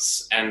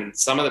boats. And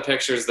some of the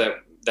pictures that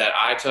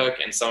I took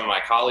and some of my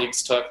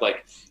colleagues took,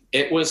 like,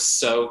 it was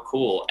so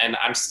cool. And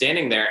I'm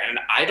standing there, and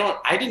I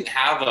didn't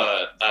have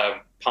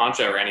a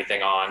poncho or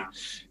anything on.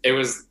 It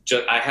was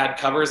just, I had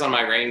covers on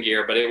my rain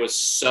gear, but it was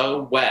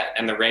so wet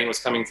and the rain was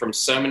coming from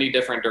so many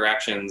different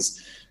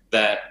directions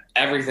that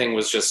everything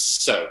was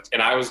just soaked.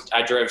 And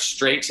I drove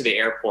straight to the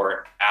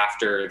airport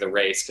after the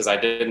race because I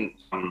didn't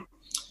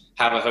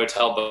have a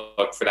hotel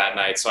booked for that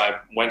night. So I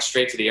went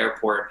straight to the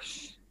airport,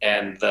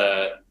 and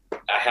I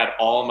had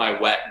all my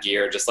wet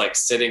gear just like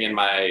sitting in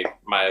my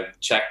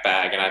check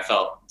bag. And I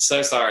felt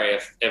so sorry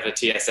if a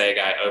TSA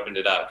guy opened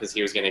it up, because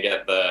he was going to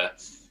get the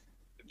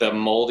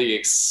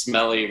moldy,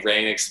 smelly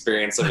rain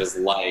experience of his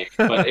life.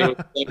 But it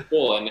was so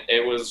cool. And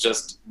it was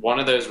just one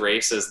of those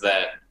races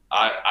that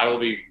I will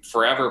be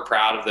forever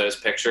proud of those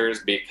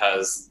pictures,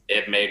 because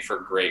it made for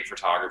great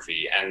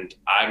photography. And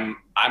I'm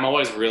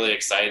always really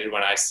excited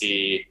when I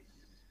see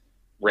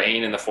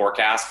rain in the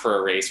forecast for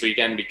a race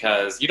weekend,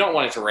 because you don't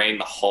want it to rain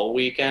the whole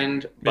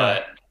weekend,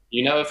 but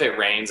if it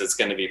rains, it's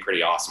going to be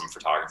pretty awesome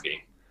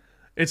photography.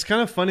 It's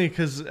kind of funny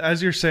because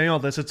as you're saying all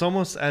this, it's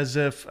almost as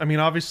if, I mean,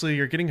 obviously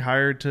you're getting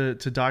hired to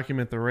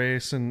document the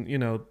race, and,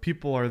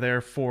 people are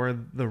there for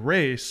the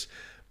race,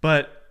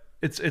 but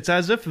it's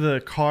as if the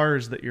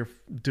cars that you're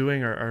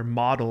doing are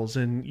models,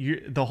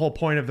 and the whole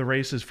point of the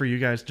race is for you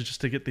guys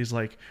to get these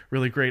like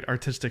really great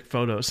artistic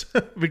photos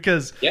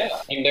because I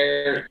mean,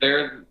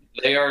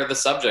 they are the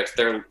subjects.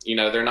 They're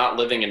not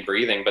living and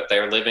breathing, but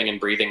they're living and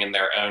breathing in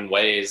their own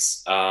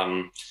ways.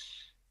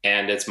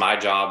 And it's my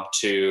job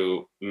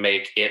to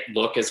make it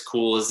look as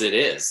cool as it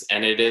is.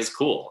 And it is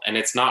cool. And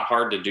it's not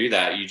hard to do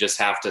that. You just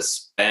have to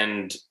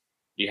spend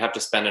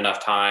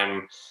enough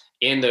time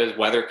in those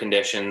weather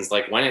conditions.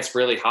 Like when it's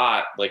really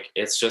hot, like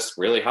it's just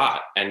really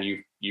hot. And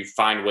you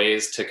find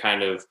ways to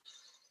kind of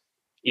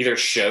either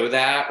show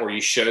that, or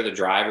you show the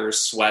drivers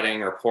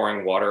sweating or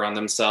pouring water on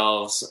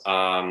themselves.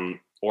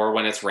 Or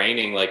when it's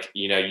raining, like,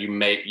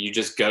 you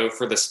just go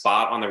for the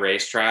spot on the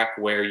racetrack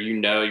where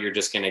you're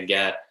just going to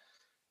get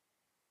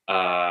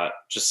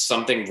just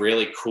something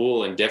really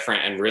cool and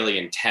different and really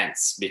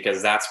intense,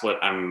 because that's what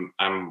I'm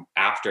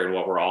after, and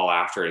what we're all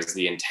after is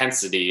the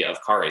intensity of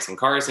car racing.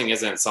 Car racing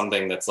isn't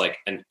something that's like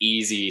an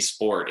easy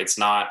sport. It's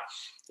not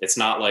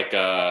like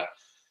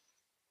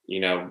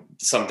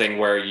something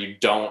where you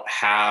don't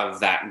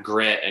have that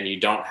grit and you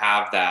don't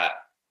have that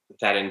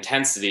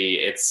intensity.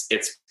 It's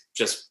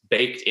just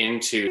baked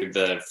into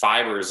the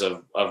fibers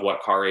of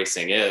what car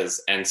racing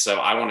is. And so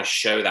I want to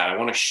show that. I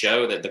want to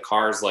show that the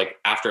cars, like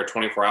after a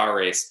 24-hour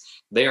race,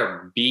 they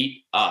are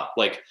beat up.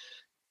 Like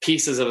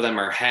pieces of them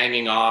are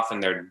hanging off,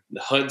 and their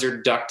hoods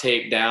are duct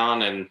taped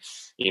down, and,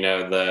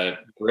 the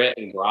grit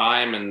and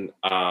grime and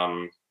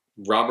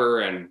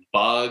rubber and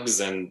bugs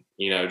and,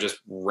 just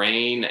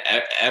rain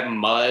and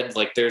mud.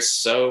 Like there's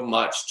so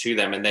much to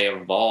them, and they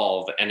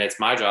evolve, and it's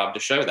my job to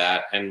show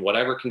that. And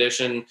whatever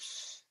condition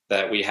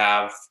that we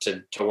have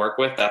to work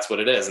with, that's what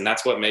it is. And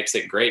that's what makes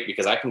it great,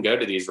 because I can go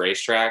to these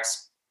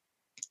racetracks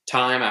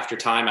time after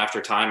time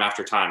after time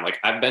after time. Like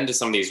I've been to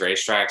some of these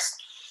racetracks,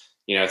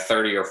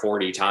 30 or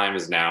 40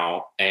 times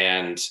now.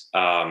 And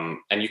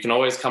you can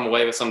always come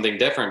away with something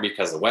different,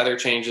 because the weather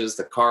changes,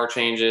 the car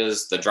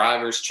changes, the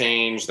drivers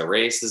change, the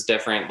race is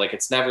different. Like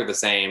it's never the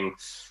same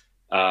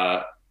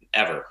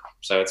ever.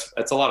 So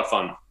it's a lot of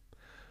fun.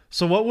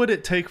 So what would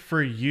it take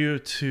for you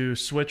to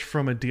switch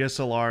from a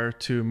DSLR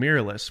to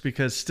mirrorless?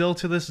 Because still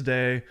to this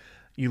day,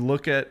 you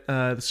look at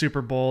the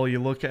Super Bowl, you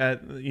look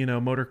at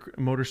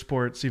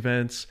motorsports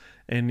events,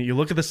 and you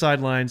look at the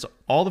sidelines,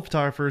 all the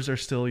photographers are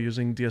still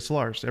using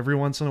DSLRs. Every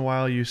once in a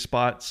while you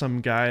spot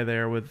some guy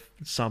there with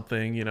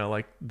something,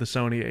 like the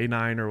Sony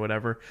A9 or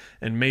whatever,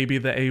 and maybe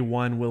the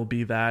A1 will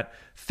be that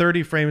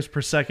 30 frames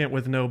per second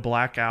with no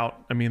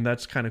blackout. I mean,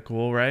 that's kind of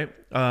cool, right?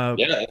 Yeah,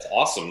 that's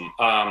awesome.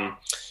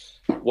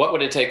 What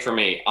would it take for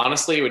me?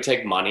 Honestly, it would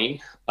take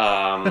money.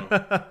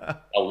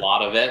 A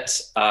lot of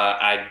it.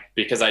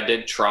 Because I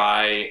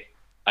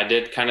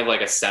did kind of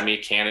like a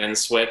semi-Canon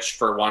switch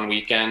for one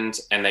weekend,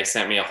 and they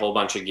sent me a whole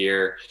bunch of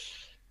gear.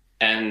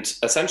 And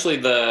essentially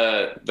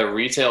the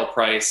retail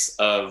price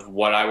of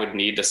what I would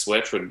need to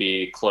switch would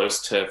be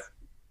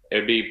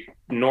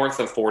north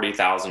of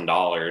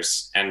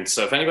 $40,000. And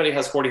so if anybody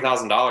has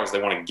 $40,000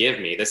 they want to give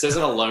me, this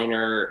isn't a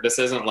loaner. This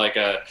isn't like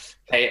a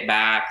pay it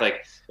back.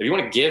 Like if you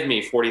want to give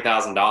me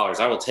 $40,000,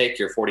 I will take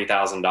your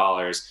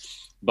 $40,000.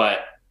 But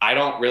I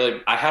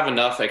have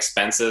enough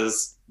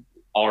expenses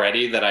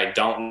already that I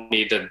don't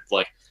need to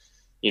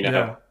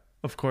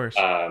of course,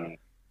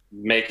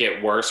 make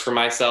it worse for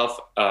myself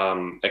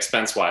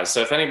expense wise.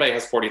 So if anybody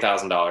has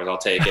 $40,000, I'll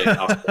take it.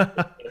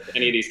 If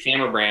any of these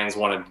camera brands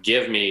want to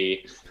give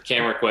me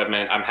camera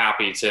equipment, I'm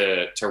happy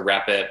to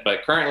rep it.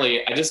 But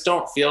currently I just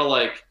don't feel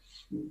like,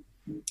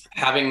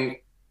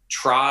 having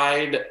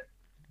tried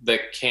the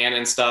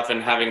Canon stuff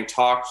and having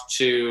talked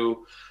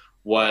to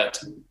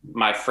what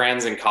my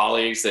friends and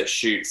colleagues that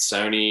shoot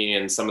Sony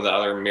and some of the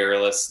other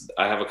mirrorless,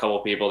 I have a couple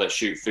of people that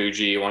shoot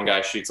Fuji. One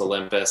guy shoots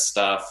Olympus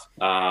stuff.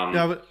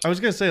 Yeah, I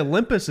was gonna say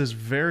Olympus is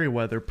very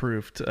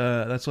weatherproofed.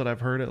 That's what I've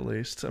heard at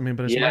least. I mean,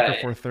 but it's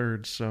Micro Four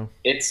Thirds, so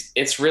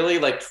it's really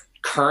like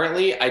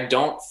currently I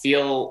don't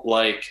feel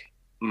like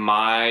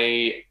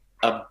my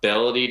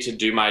ability to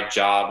do my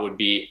job would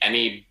be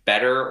any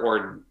better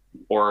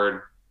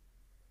or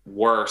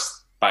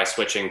worse by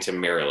switching to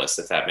mirrorless,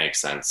 if that makes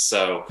sense.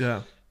 So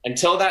yeah.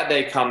 Until that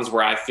day comes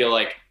where I feel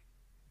like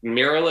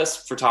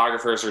mirrorless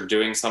photographers are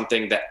doing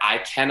something that I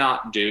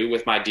cannot do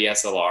with my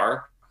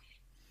DSLR,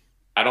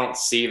 I don't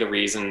see the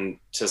reason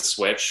to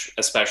switch,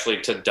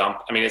 especially to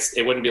dump. I mean,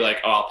 it wouldn't be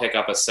like, oh, I'll pick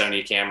up a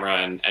Sony camera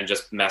and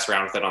just mess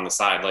around with it on the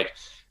side. Like,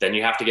 then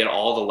you have to get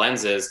all the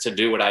lenses to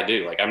do what I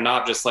do. Like, I'm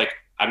not just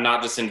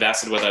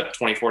invested with a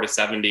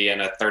 24-70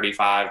 and a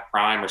 35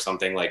 prime or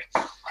something. Like,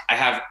 I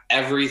have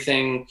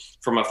everything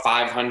from a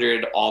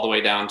 500 all the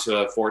way down to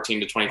a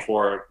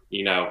 14-24,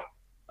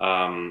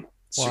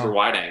 super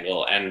wide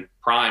angle, and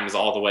primes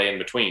all the way in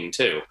between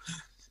too.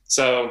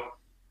 So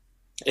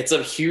it's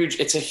a huge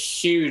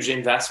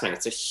investment.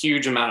 It's a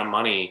huge amount of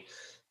money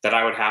that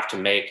I would have to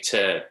make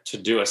to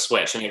do a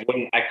switch. And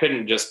I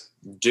couldn't just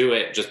do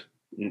it just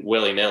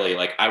willy nilly.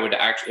 Like, I would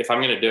actually, if I'm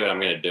going to do it,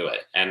 I'm going to do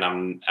it. And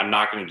I'm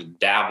not going to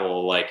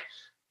dabble, like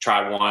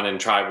try one and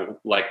try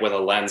like with a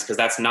lens, because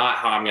that's not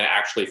how I'm going to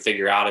actually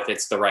figure out if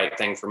it's the right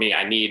thing for me.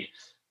 I need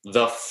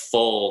the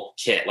full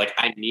kit. Like,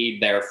 I need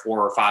their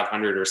 400 or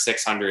 500 or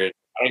 600.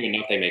 I don't even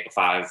know if they make a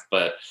 5,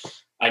 but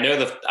I know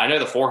the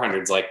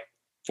 400's like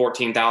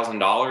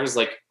 $14,000.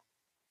 Like,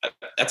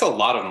 that's a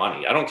lot of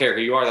money. I don't care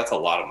who you are. That's a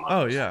lot of money.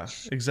 Oh yeah,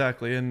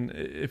 exactly. And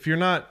if you're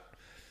not,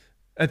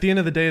 at the end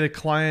of the day, the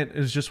client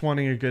is just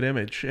wanting a good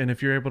image. And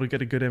if you're able to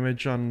get a good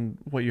image on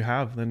what you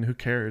have, then who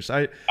cares?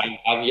 I've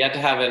yet to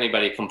have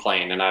anybody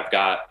complain, and I've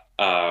got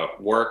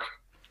work,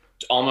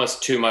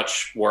 almost too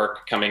much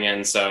work coming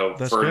in. So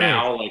for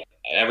now, like,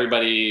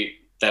 everybody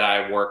that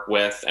I work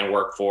with and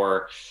work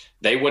for,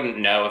 they wouldn't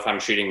know if I'm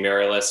shooting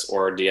mirrorless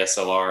or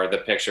DSLR. The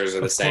pictures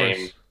are the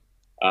same.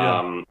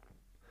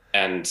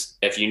 And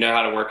if you know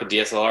how to work a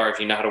DSLR, if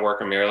you know how to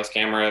work a mirrorless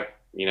camera,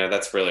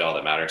 that's really all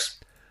that matters.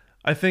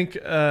 I think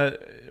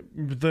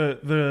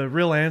the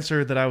real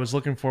answer that I was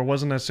looking for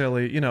wasn't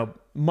necessarily,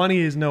 money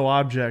is no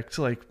object.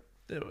 Like,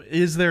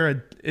 is there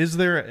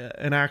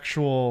an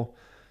actual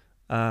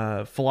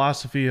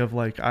philosophy of,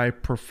 like, I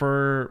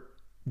prefer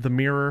the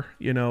mirror,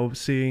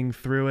 seeing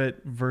through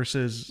it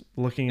versus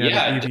looking at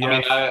an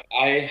EVF?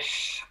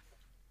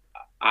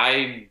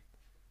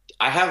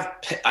 I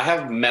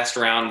have messed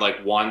around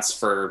like once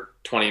for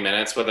 20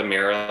 minutes with a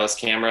mirrorless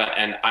camera,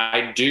 and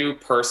I do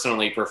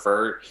personally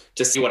prefer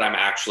to see what I'm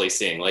actually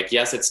seeing. Like,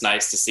 yes, it's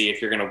nice to see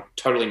if you're going to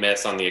totally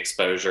miss on the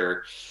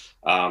exposure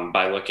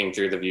by looking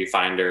through the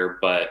viewfinder,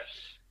 but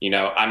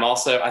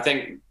I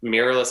think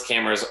mirrorless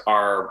cameras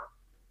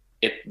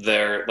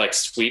their like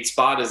sweet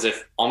spot is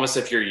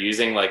if you're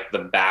using like the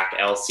back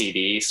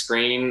LCD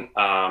screen,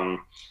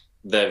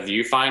 the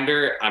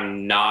viewfinder.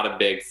 I'm not a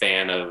big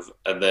fan of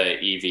the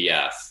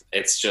EVF.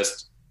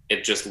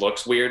 It just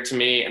looks weird to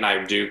me, and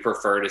I do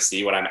prefer to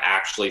see what I'm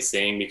actually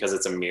seeing because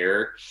it's a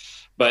mirror.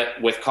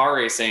 But with car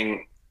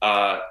racing,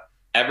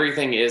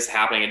 everything is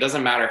happening. It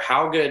doesn't matter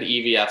how good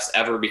EVFs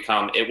ever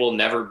become, it will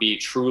never be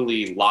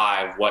truly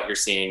live what you're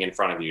seeing in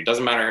front of you. It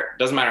doesn't matter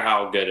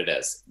how good it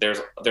is. There's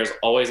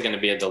always going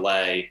to be a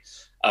delay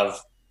of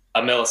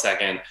a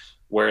millisecond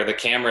where the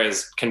camera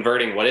is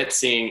converting what it's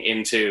seeing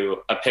into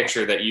a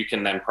picture that you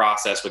can then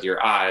process with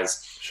your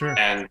eyes. Sure.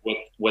 And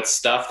with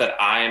stuff that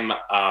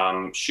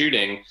I'm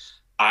shooting,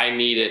 I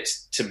need it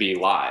to be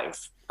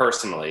live.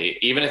 Personally,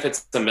 even if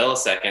it's a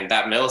millisecond,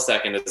 that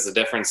millisecond is the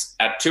difference.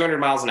 At 200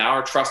 miles an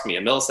hour, trust me,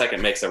 a millisecond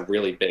makes a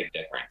really big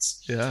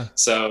difference. Yeah.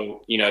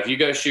 So, if you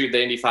go shoot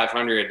the Indy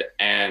 500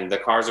 and the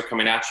cars are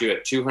coming at you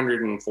at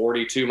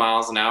 242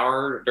 miles an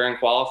hour during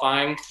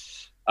qualifying,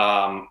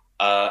 a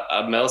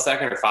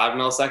millisecond or 5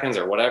 milliseconds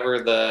or whatever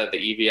the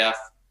EVF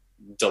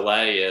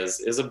delay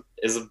is a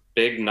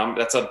big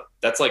number.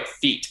 That's like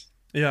feet.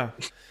 Yeah.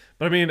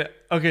 But I mean,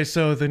 okay,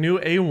 so the new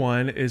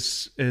A1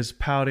 is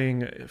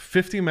pouting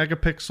 50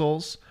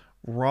 megapixels,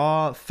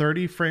 raw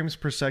 30 frames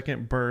per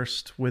second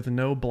burst with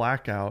no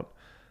blackout.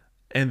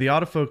 And the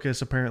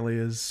autofocus apparently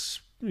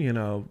is,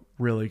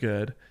 really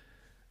good.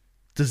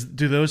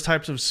 Do those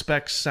types of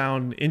specs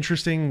sound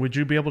interesting? Would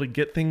you be able to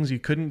get things you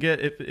couldn't get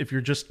if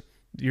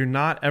you're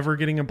not ever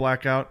getting a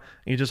blackout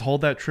and you just hold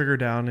that trigger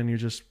down and you're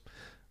just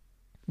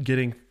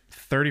getting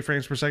 30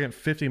 frames per second,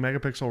 50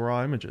 megapixel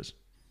raw images?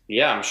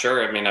 Yeah, I'm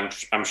sure. I mean,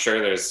 I'm sure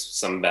there's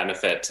some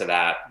benefit to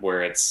that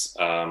where it's,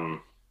 it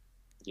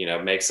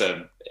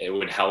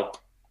would help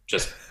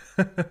just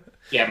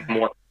get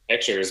more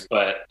pictures.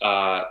 But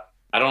the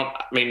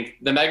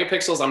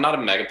megapixels, I'm not a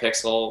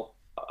megapixel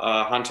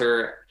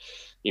hunter.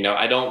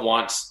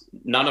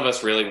 None of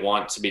us really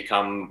want to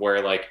become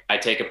where, like, I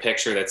take a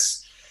picture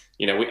that's,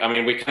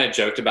 we kind of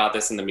joked about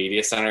this in the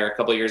media center a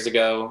couple of years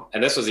ago,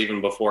 and this was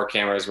even before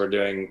cameras were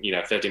doing,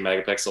 50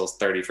 megapixels,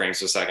 30 frames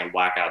per second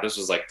blackout. This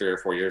was like 3 or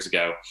 4 years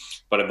ago.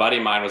 But a buddy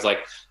of mine was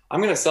like,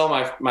 I'm going to sell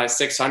my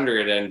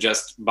 600 and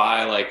just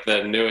buy like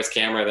the newest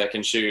camera that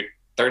can shoot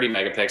 30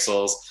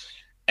 megapixels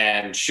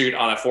and shoot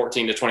on a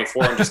 14 to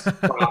 24 and just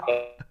crop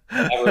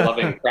ever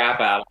loving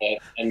crap out of it.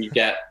 And you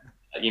get,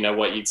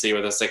 what you'd see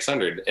with a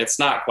 600. It's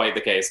not quite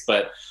the case,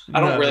 but I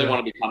don't really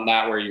want to become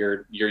that where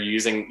you're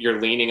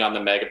leaning on the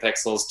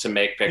megapixels to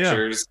make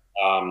pictures.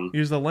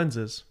 Use the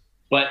lenses.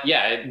 But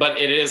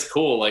it is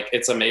cool. Like,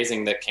 it's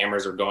amazing that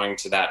cameras are going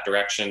to that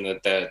direction,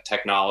 that the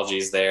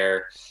technology's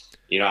there.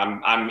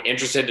 I'm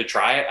interested to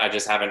try it. I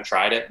just haven't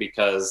tried it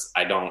because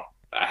I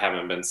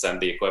haven't been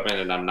sent the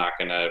equipment, and I'm not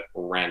going to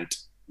rent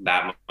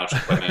that much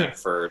equipment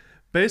for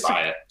buy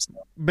it. So.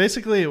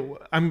 Basically,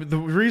 the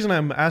reason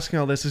I'm asking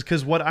all this is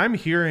because what I'm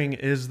hearing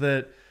is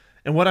that,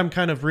 and what I'm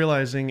kind of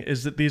realizing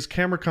is that these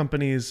camera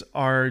companies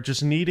are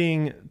just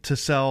needing to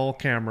sell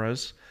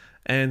cameras.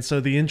 And so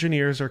the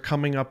engineers are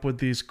coming up with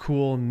these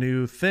cool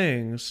new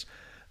things.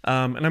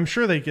 And I'm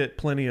sure they get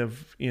plenty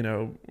of,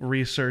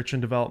 research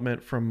and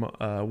development from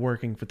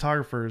working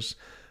photographers.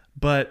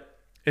 But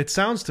it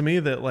sounds to me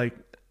that like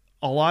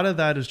a lot of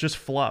that is just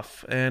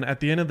fluff. And at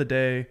the end of the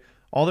day,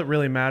 all that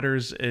really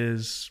matters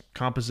is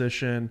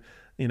composition,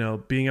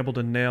 being able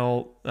to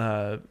nail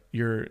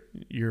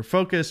your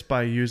focus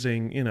by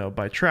using,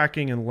 by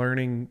tracking and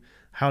learning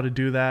how to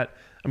do that.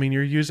 I mean,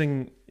 you're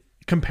using,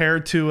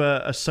 compared to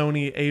a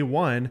Sony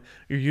A1,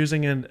 you're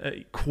using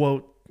a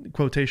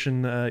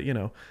quotation,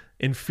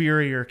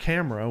 inferior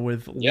camera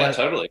with less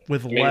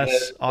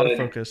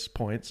autofocus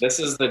points. This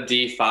is the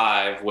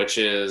D5, which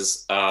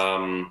is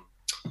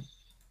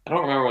I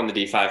don't remember when the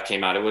D5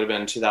 came out. It would have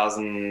been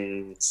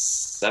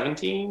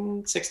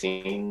 2017,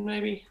 16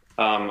 maybe.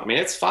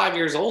 It's 5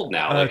 years old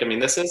now.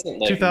 This isn't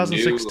like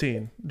 2016,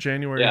 new,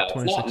 January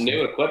 2016. It's not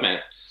new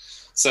equipment.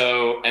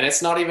 So, and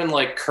it's not even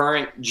like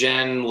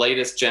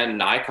latest gen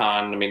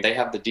Nikon. They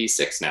have the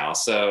D6 now.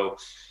 So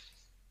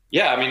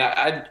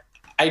yeah,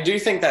 I do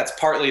think that's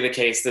partly the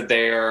case, that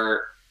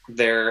they're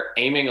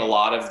aiming a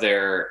lot of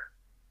their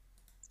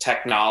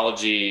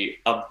technology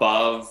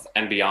above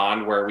and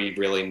beyond where we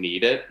really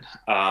need it.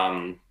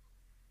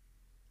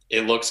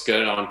 It looks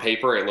good on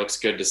paper. It looks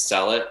good to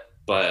sell it,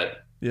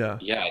 but I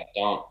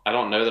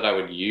don't know that I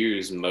would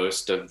use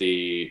most of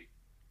I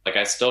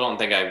still don't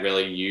think I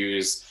really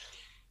use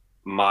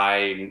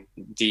my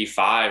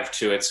D5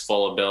 to its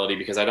full ability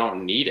because I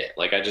don't need it.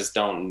 Like, I just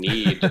don't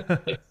need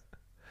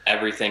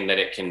everything that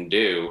it can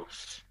do,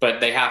 but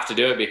they have to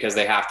do it because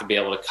they have to be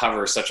able to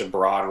cover such a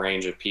broad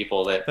range of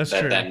people that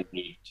then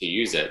need to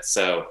use it.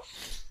 So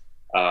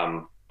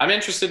I'm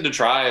interested to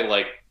try,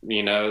 the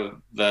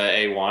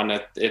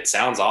A1. It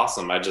sounds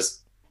awesome.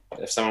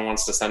 If someone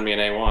wants to send me an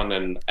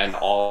A1 and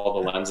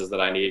all the lenses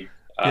that I need,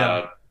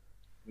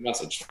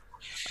 message.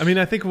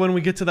 I think when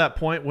we get to that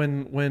point,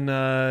 when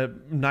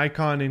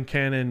Nikon and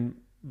Canon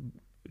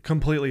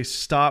completely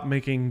stop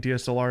making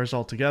DSLRs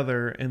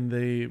altogether and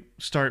they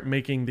start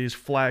making these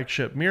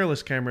flagship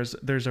mirrorless cameras,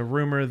 there's a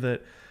rumor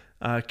that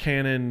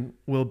Canon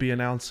will be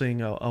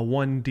announcing a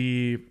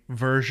 1D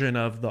version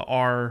of the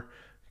R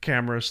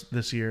cameras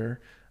this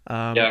year.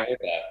 I heard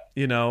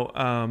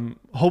that.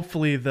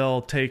 Hopefully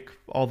they'll take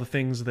all the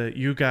things that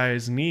you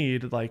guys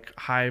need, like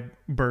high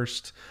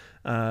burst,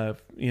 and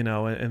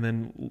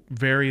then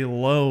very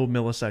low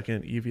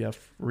millisecond EVF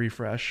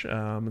refresh,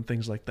 and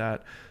things like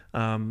that.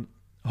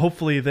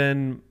 Hopefully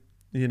then,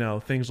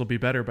 things will be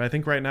better. But I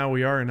think right now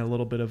we are in a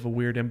little bit of a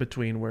weird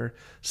in-between where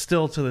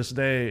still to this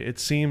day, it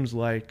seems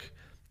like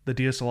the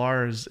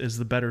DSLR is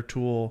the better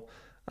tool.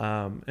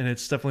 And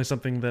it's definitely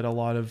something that a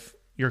lot of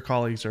your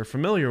colleagues are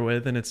familiar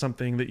with. And it's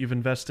something that you've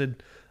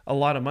invested a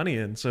lot of money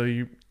in.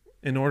 So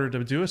in order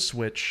to do a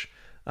switch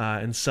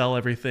and sell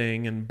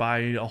everything and buy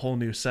a whole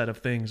new set of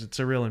things, it's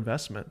a real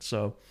investment.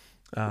 So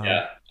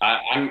I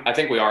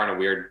think we are in a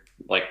weird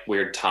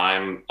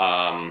time.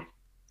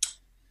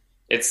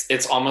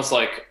 It's almost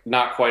like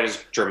not quite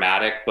as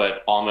dramatic,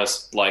 but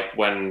almost like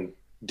when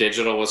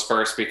digital was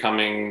first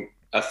becoming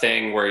a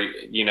thing where,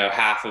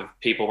 half of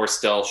people were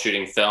still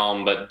shooting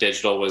film, but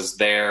digital was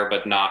there,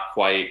 but not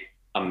quite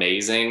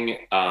amazing.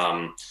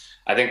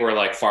 I think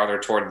we're farther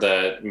toward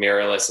the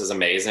mirrorless is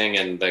amazing,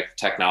 and the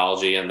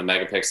technology and the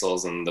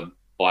megapixels and the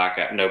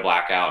no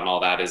blackout and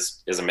all that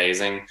is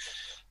amazing.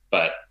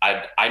 But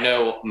I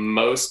know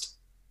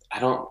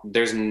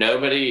there's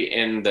nobody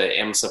in the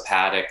IMSA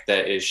paddock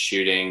that is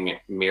shooting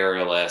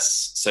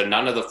mirrorless. So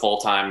none of the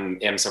full-time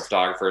IMSA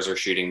photographers are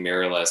shooting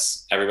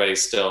mirrorless.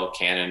 Everybody's still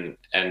Canon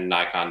and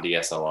Nikon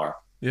DSLR.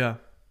 Yeah.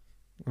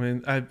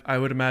 I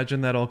would imagine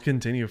that'll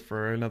continue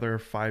for another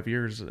 5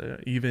 years,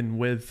 even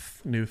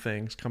with new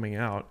things coming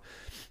out.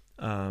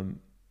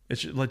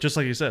 It's just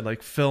like you said,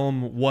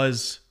 film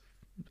was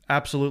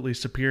absolutely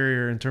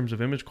superior in terms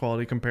of image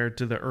quality compared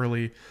to the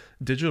early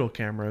digital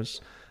cameras.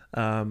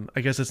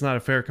 I guess it's not a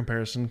fair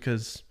comparison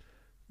because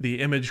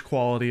the image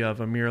quality of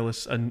a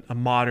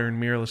modern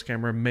mirrorless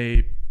camera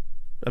may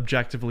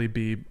objectively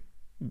be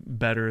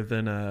better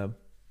than a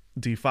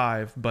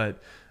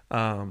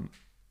D5,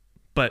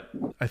 but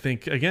I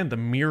think again the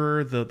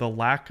mirror, the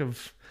lack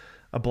of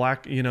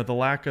the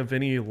lack of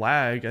any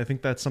lag, I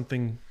think that's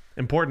something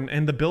important.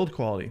 And the build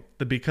quality,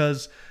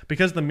 because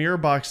the mirror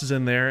box is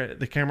in there,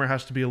 the camera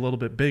has to be a little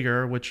bit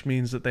bigger, which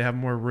means that they have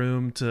more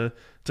room to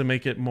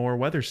make it more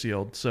weather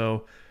sealed.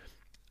 So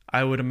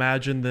I would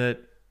imagine that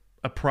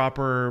a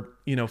proper,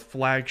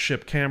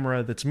 flagship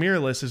camera that's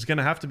mirrorless is going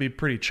to have to be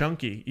pretty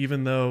chunky,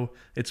 even though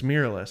it's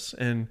mirrorless.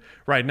 And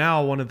right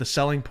now, one of the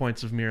selling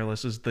points of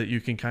mirrorless is that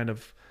you can kind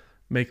of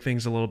make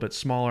things a little bit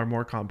smaller,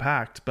 more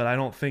compact. But I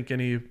don't think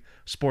any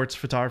sports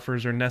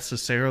photographers are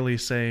necessarily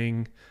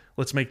saying,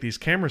 let's make these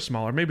cameras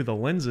smaller. Maybe the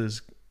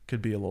lenses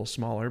could be a little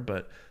smaller,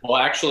 but... Well,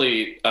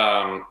 actually,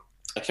 I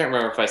can't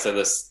remember if I said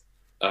this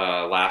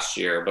last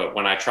year, but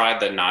when I tried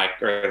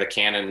the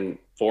Canon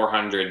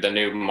 400, the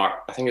new I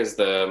think is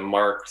the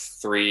Mark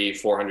III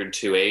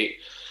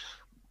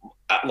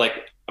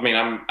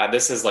 400-2.8.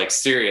 This is like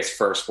serious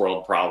first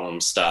world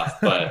problem stuff,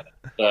 but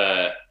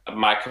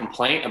my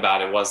complaint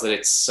about it was that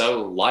it's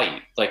so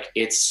light. Like,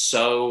 it's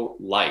so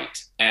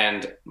light.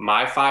 And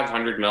my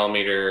 500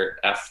 millimeter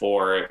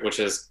f4, which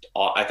is,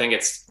 I think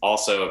it's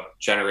also a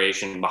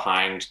generation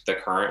behind the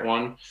current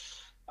one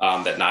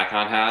that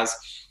Nikon has.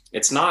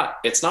 It's not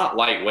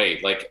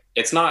lightweight. Like,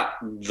 it's not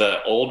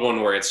the old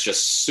one where it's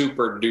just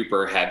super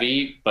duper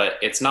heavy, but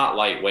it's not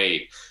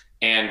lightweight.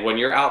 And when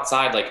you're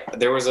outside, like,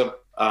 there was a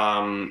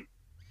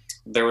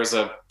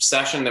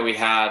session that we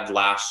had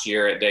last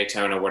year at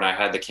Daytona when I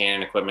had the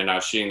Canon equipment. I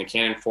was shooting the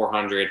Canon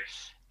 400,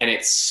 and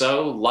it's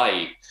so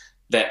light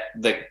that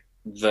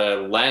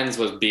the lens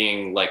was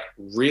being like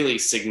really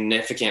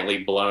significantly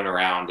blown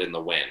around in the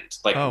wind,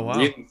 like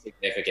really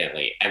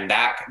significantly. And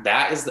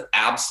that is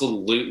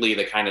absolutely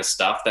the kind of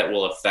stuff that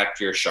will affect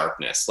your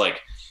sharpness,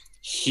 like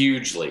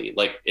hugely.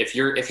 Like, if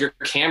your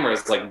camera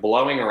is like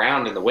blowing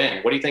around in the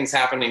wind, what do you think's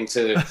happening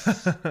to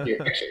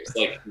your pictures?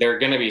 Like, they're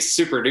going to be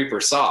super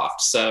duper soft.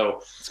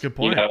 So that's a good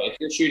point.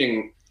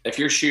 If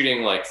you're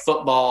shooting like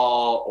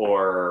football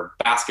or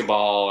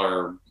basketball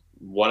or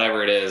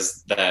whatever it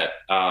is that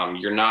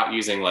you're not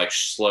using like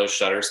slow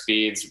shutter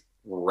speeds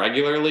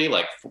regularly,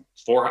 like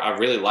a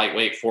really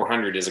lightweight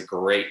 400 is a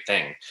great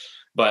thing.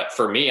 But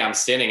for me, I'm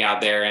standing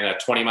out there in a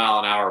 20 mile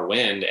an hour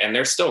wind, and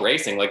they're still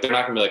racing. Like, they're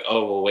not going to be like,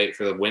 oh, we'll wait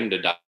for the wind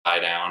to die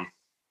down.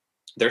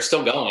 They're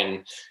still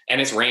going, and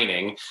it's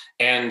raining.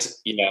 And,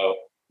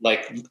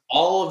 like,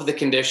 all of the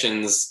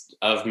conditions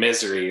of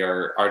misery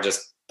are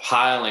just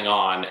piling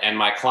on. And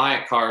my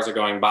client cars are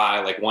going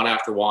by like one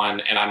after one.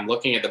 And I'm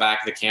looking at the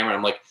back of the camera, and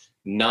I'm like,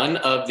 none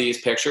of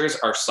these pictures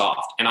are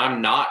soft. And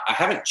I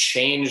haven't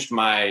changed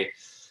my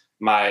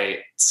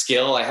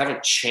skill. I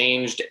haven't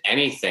changed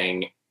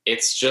anything.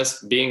 It's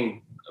just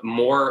being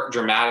more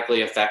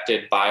dramatically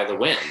affected by the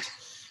wind.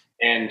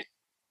 And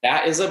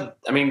that is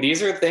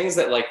these are things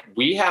that like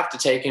we have to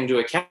take into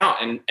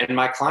account. And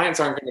my clients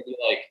aren't going to be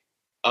like,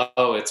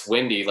 oh, it's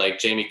windy, like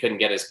Jamey couldn't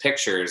get his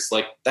pictures.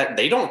 Like, that,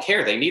 they don't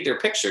care. They need their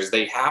pictures.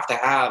 They have to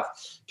have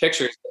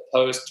pictures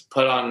to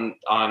put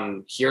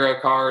on hero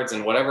cards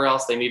and whatever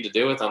else they need to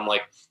do with them.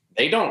 Like,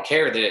 they don't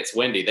care that it's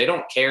windy. They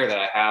don't care that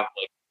I have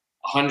like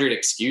 100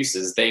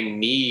 excuses. They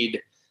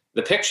need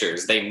the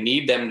pictures. They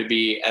need them to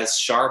be as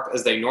sharp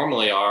as they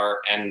normally are,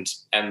 and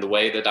the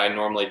way that I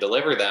normally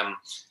deliver them.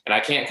 And I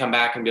can't come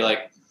back and be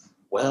like,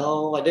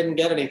 well, I didn't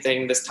get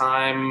anything this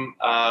time.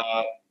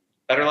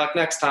 Better luck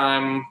next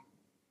time.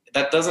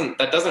 That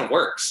doesn't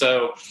work.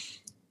 So,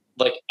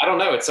 like, I don't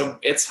know.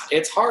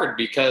 It's hard,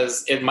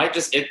 because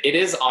it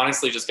is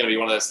honestly just going to be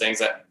one of those things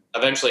that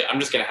eventually I'm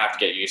just going to have to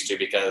get used to,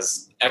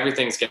 because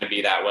everything's going to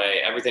be that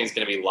way. Everything's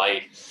going to be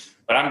light.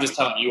 But I'm just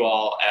telling you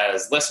all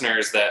as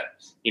listeners that,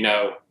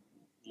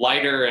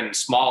 lighter and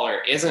smaller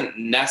isn't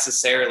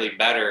necessarily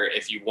better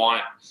if you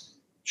want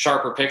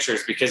sharper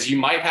pictures, because you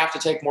might have to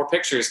take more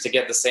pictures to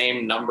get the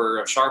same number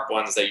of sharp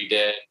ones that you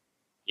did,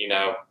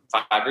 5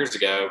 years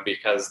ago,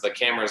 because the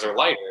cameras are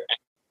lighter. And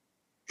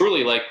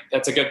truly, like,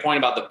 that's a good point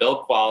about the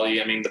build quality.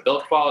 I mean, the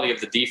build quality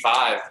of the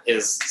D5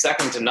 is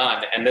second to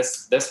none. And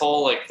this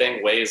whole like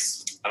thing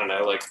weighs, I don't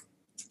know, like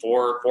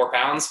 4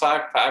 pounds,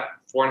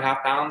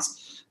 4.5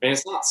 pounds. I mean,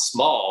 it's not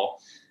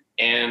small.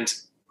 And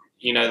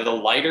the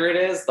lighter it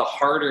is, the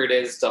harder it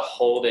is to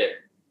hold it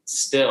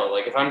still.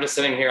 Like, if I'm just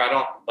sitting here, I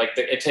don't like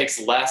it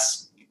takes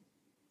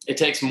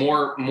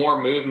more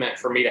movement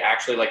for me to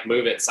actually like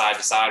move it side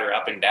to side or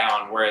up and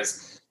down.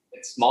 Whereas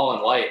it's small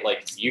and light,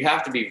 like, you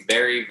have to be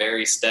very,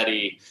 very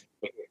steady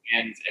with your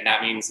hands. And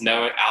that means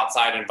no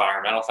outside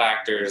environmental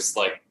factors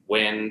like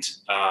wind.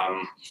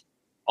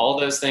 All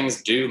those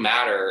things do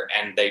matter,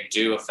 and they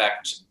do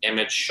affect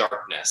image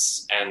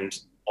sharpness. And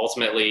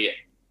ultimately,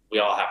 we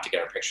all have to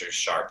get our pictures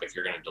sharp if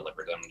you're going to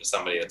deliver them to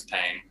somebody that's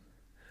paying.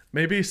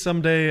 Maybe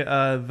someday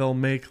they'll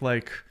make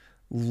like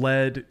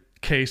lead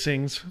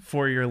casings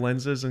for your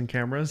lenses and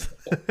cameras.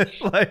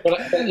 But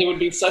it would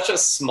be such a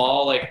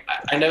small, like,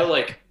 I know,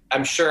 like,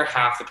 I'm sure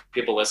half the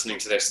people listening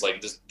to this,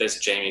 like this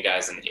Jamey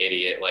guy's an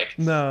idiot. Like,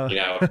 No.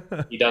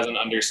 he doesn't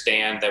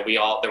understand that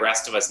the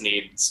rest of us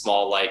need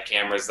small light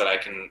cameras that I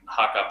can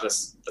huck up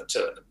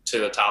to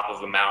the top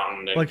of a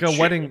mountain. And Like a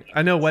wedding,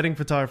 I know wedding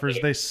photographers,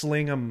 they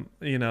sling them,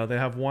 they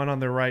have one on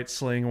their right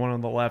sling, one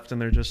on the left,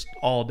 and they're just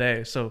all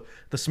day. So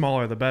the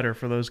smaller, the better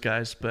for those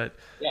guys. But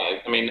yeah,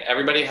 I mean,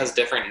 everybody has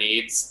different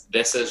needs.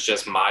 This is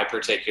just my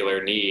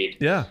particular need.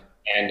 Yeah.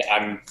 And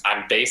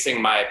I'm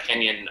basing my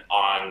opinion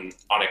on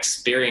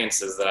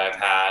experiences that I've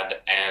had,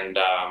 and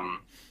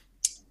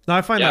no,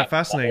 I find that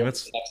fascinating.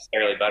 That's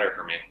necessarily better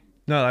for me.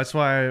 No, that's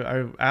why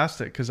I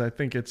asked it, because I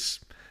think it's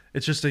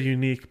just a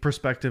unique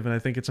perspective, and I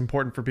think it's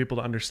important for people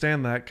to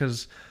understand that,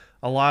 because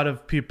a lot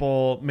of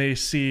people may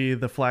see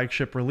the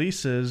flagship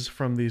releases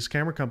from these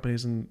camera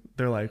companies and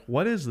they're like,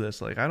 what is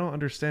this? Like, I don't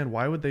understand.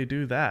 Why would they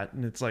do that?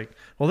 And it's like,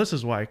 well, this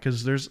is why,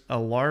 because there's a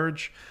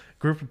large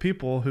group of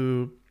people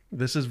who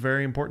this is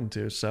very important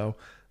to. So,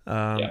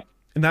 and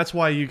that's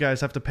why you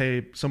guys have to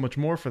pay so much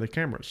more for the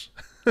cameras.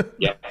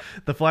 Yeah.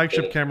 The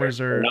flagship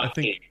cameras are, I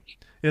think,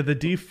 the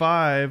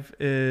D5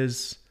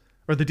 is,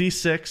 or the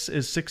D6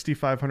 is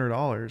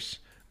 $6,500.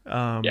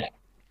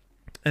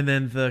 And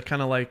then the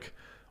kind of like,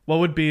 what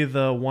would be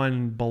the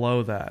one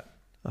below that?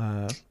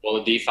 Well,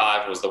 the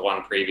D5 was the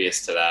one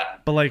previous to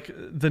that. But like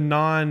the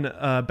non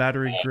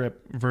battery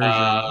grip version,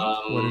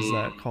 what is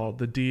that called?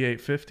 The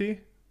D850?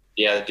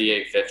 Yeah,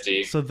 the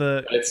D850. So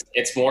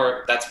it's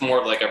more, that's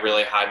more of like a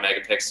really high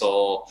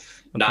megapixel.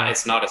 Okay.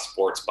 It's not a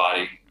sports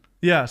body.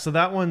 Yeah, so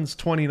that one's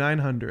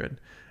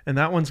 2,900, and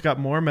that one's got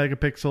more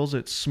megapixels.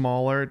 It's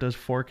smaller. It does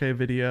 4K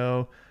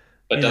video,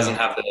 but it doesn't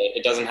have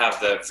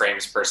the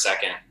frames per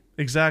second.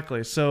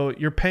 Exactly. So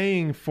you're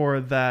paying for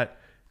that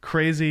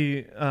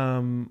crazy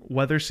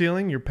weather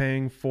sealing. You're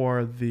paying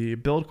for the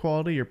build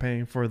quality. You're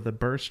paying for the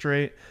burst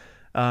rate.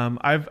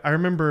 I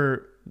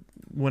remember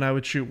when I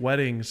would shoot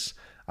weddings,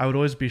 I would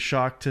always be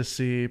shocked to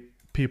see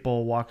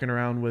people walking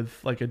around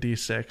with like a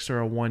D6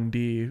 or a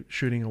 1D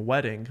shooting a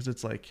wedding, because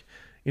it's like,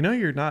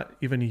 you're not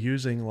even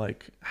using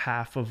like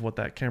half of what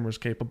that camera's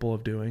capable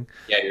of doing.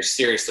 Yeah, you're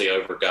seriously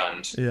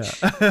overgunned.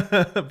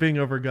 Yeah, being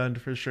overgunned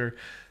for sure.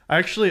 I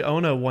actually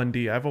own a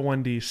 1D. I have a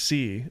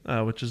 1D-C,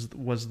 which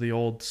was the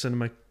old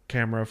cinema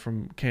camera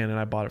from Canon.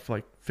 I bought it for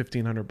like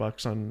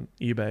 $1,500 on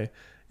eBay.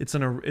 It's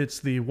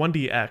the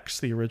 1DX,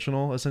 the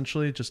original,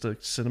 essentially, just a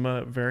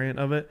cinema variant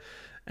of it.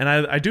 And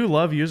I do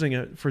love using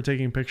it for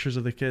taking pictures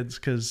of the kids,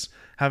 because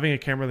having a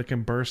camera that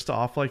can burst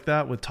off like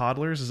that with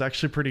toddlers is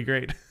actually pretty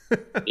great.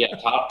 Yeah,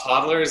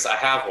 toddlers, I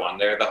have one.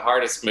 They're the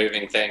hardest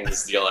moving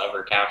things you'll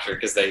ever capture,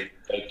 because they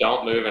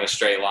don't move in a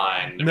straight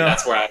line. I mean,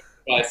 that's where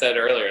I said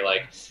earlier,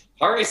 like,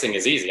 car racing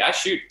is easy. I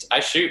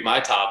shoot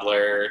my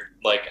toddler,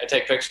 like I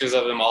take pictures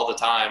of him all the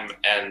time,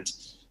 and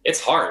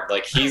it's hard.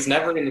 Like, he's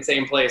never in the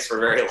same place for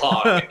very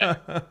long.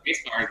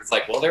 Race cars, it's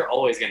like, well, they're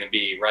always going to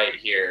be right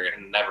here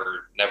and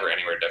never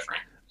anywhere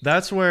different.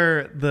 That's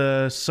where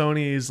the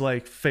Sony's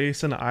like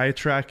face and eye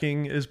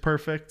tracking is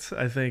perfect.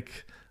 I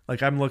think,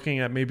 like, I'm looking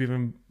at maybe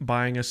even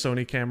buying a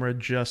Sony camera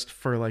just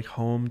for like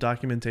home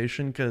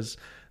documentation, because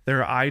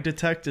their eye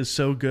detect is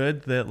so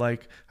good that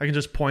like I can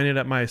just point it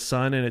at my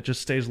son and it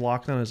just stays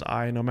locked on his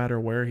eye no matter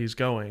where he's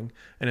going,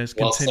 and it's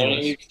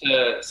continuous.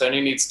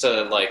 Sony needs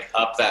to like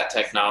up that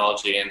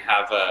technology and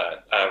have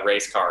a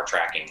race car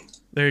tracking.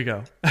 There you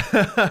go.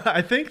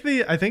 I think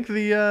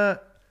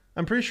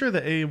I'm pretty sure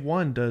the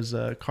A1 does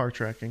car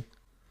tracking.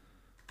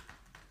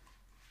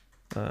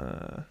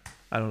 I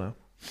don't know.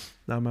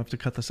 Now I'm gonna have to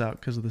cut this out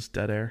because of this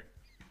dead air.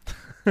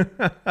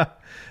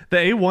 The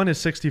A1 is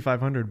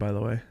 $6,500, by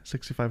the way.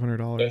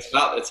 $6,500.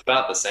 It's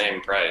about the same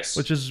price,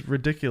 which is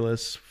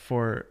ridiculous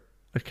for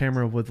a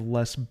camera with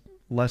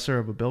lesser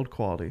of a build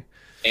quality.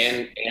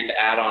 And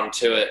add on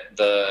to it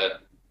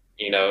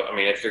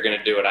if you're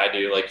gonna do what I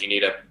do, like, you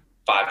need a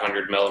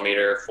 500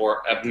 millimeter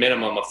for a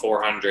minimum of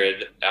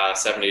 400,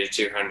 70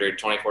 to 200,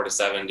 24 to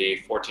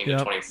 70, 14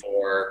 to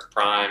 24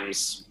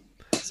 primes.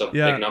 So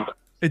big number.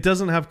 It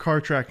doesn't have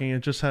car tracking. It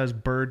just has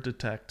bird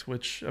detect,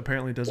 which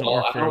apparently doesn't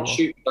work very well. I don't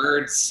shoot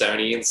birds,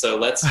 Sony, and so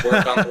let's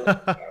work on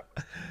the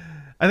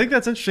I think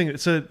that's interesting.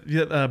 So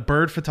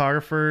bird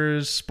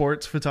photographers,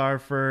 sports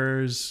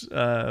photographers,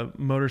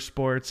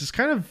 motorsports is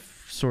kind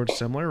of sort of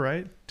similar,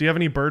 right? Do you have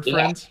any bird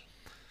friends?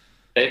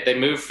 They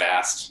move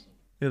fast.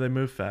 Yeah, they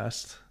move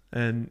fast.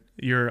 And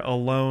you're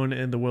alone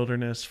in the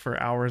wilderness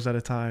for hours at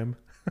a time.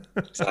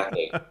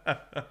 Exactly.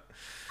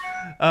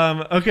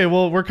 Okay,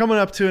 well, we're coming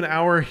up to an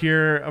hour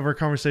here of our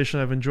conversation.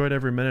 I've enjoyed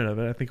every minute of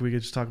it. I think we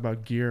could just talk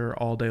about gear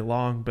all day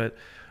long. But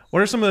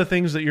what are some of the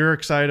things that you're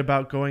excited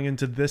about going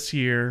into this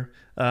year,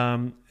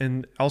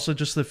 and also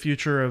just the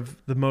future of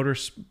the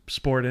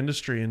motorsport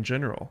industry in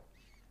general?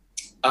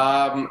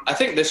 I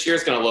think this year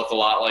is going to look a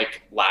lot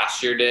like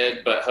last year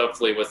did, but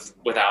hopefully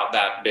without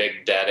that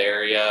big dead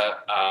area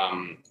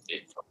from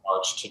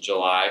March to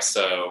July.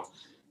 So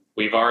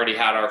we've already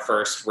had our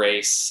first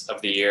race of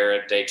the year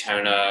at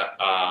Daytona.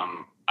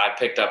 I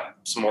picked up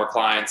some more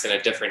clients in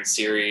a different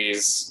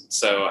series,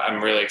 so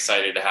I'm really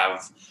excited to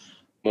have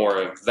more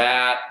of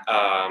that.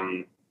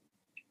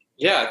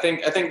 Yeah, I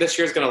think this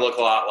year's going to look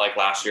a lot like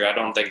last year. I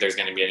don't think there's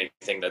going to be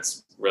anything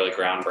that's really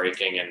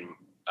groundbreaking and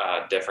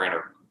different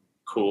or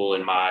cool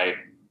in my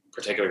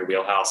particular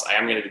wheelhouse. I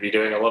am going to be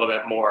doing a little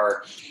bit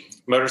more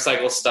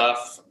motorcycle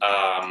stuff.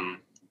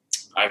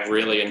 I've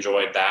really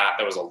enjoyed that.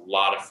 That was a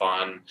lot of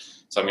fun.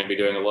 So I'm going to be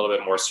doing a little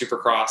bit more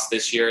Supercross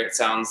this year, it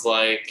sounds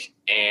like.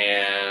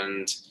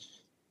 And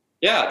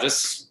yeah,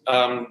 just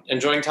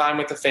enjoying time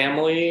with the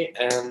family.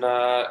 And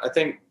I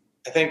think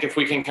if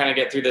we can kind of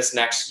get through this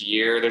next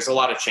year, there's a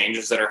lot of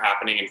changes that are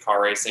happening in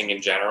car racing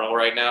in general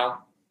right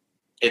now.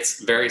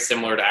 It's very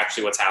similar to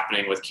actually what's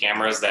happening with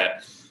cameras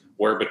that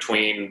were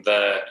between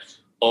the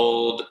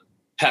old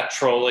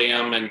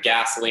petroleum and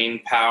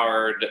gasoline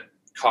powered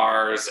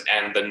cars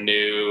and the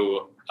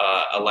new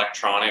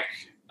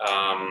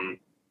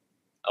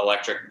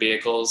electric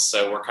vehicles.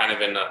 So we're kind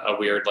of in a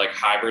weird like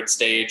hybrid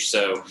stage.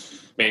 So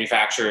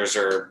manufacturers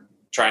are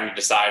trying to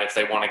decide if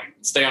they want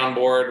to stay on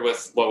board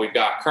with what we've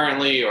got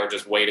currently or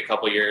just wait a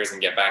couple of years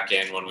and get back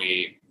in when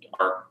we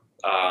are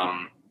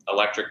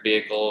electric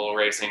vehicle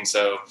racing.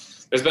 So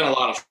there's been a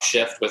lot of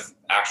shift with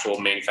actual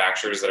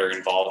manufacturers that are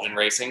involved in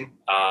racing.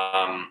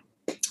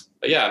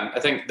 But yeah, I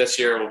think this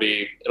year it'll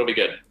be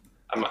good.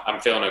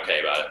 I'm feeling okay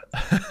about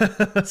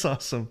it. That's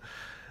awesome.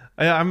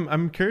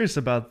 I'm curious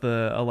about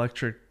the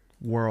electric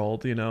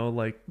world,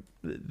 like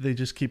they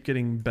just keep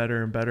getting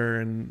better and better.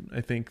 And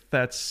I think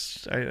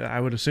I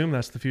would assume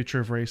that's the future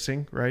of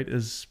racing, right?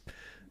 Is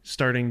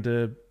starting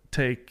to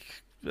take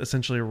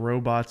essentially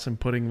robots and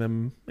putting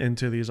them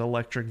into these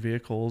electric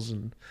vehicles.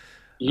 And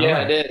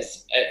yeah, it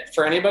is.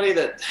 For anybody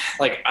that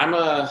like, I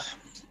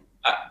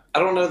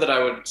don't know that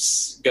I would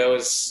go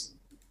as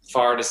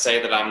far to say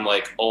that I'm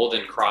like old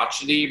and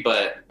crotchety,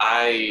 but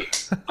I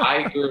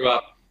grew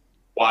up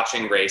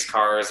watching race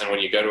cars, and when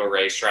you go to a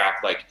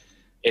racetrack, like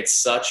it's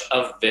such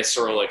a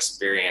visceral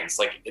experience.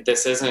 Like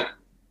this isn't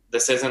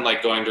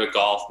like going to a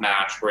golf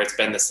match where it's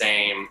been the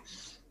same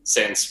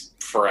since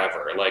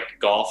forever. Like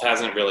golf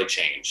hasn't really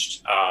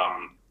changed.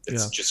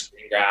 It's just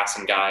green grass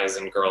and guys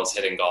and girls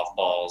hitting golf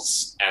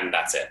balls, and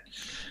that's it.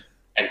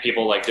 And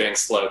people like doing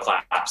slow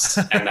claps,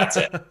 and that's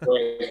it.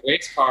 Whereas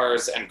race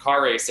cars and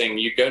car racing,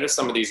 you go to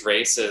some of these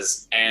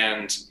races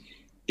and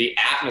the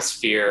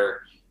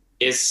atmosphere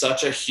is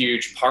such a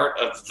huge part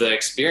of the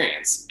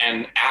experience.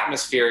 And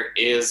atmosphere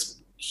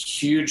is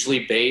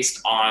hugely based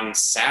on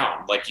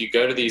sound. Like you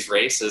go to these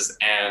races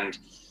and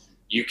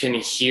you can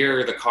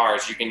hear the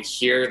cars, you can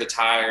hear the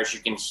tires,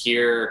 you can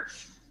hear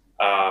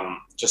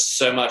just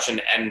so much.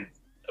 And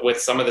with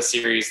some of the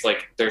series,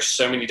 like there's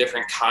so many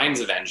different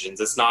kinds of engines.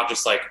 It's not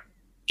just like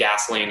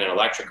gasoline and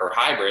electric or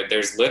hybrid.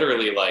 There's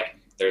literally like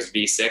there's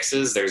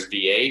V6s, there's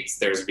V8s,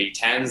 there's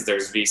V10s,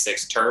 there's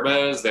V6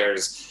 turbos,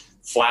 there's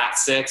flat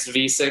six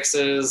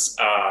V6s,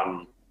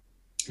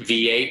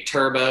 V8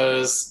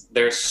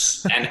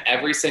 turbos. And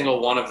every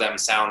single one of them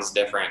sounds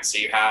different. So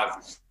you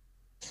have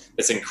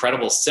this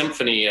incredible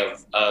symphony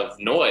of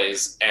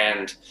noise.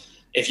 And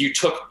if you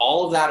took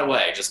all of that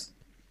away, just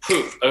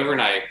poof,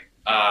 overnight,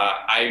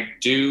 I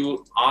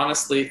do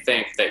honestly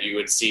think that you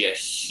would see a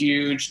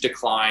huge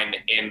decline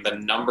in the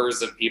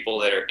numbers of people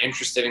that are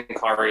interested in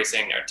car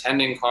racing,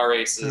 attending car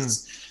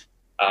races.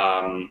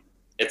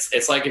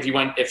 It's like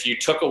if you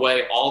took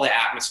away all the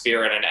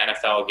atmosphere at an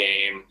NFL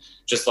game,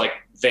 just like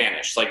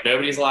vanished. Like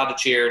nobody's allowed to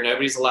cheer,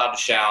 nobody's allowed to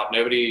shout,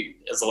 nobody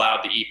is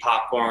allowed to eat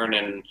popcorn,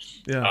 and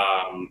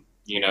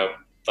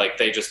like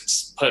they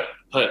just put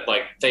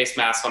like face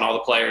masks on all the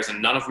players,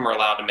 and none of them are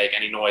allowed to make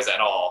any noise at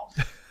all.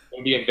 It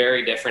would be a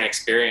very different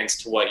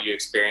experience to what you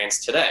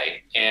experience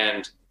today.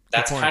 And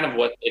that's kind of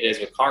what it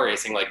is with car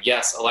racing. Like,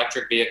 yes,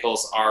 electric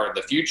vehicles are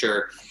the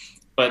future,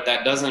 but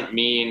that doesn't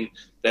mean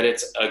that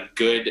it's a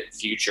good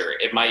future.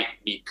 It might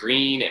be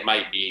green. It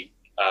might be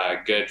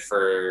good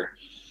for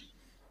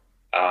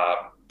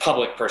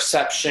public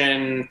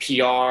perception,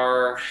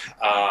 PR,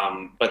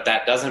 but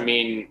that doesn't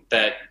mean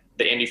that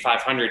the Indy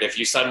 500, if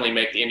you suddenly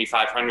make the Indy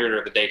 500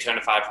 or the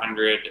Daytona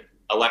 500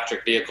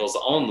 electric vehicles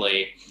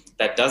only,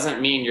 that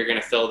doesn't mean you're going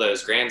to fill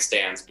those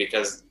grandstands,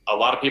 because a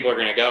lot of people are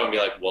going to go and be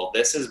like, well,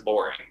 this is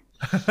boring.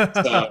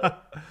 So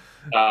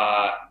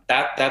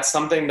that's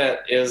something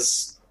that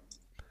is,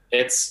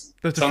 it's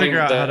to figure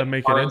out how to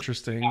make it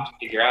interesting.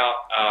 Figure out.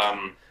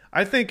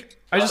 I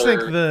just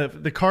think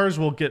the cars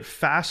will get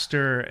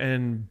faster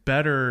and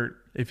better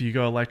if you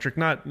go electric.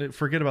 Not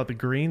forget about the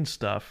green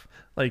stuff.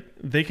 Like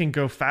they can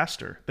go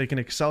faster. They can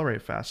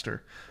accelerate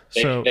faster.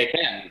 They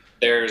can.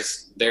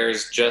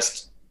 There's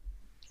just,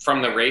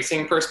 from the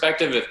racing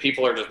perspective, if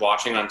people are just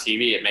watching on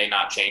TV, it may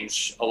not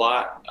change a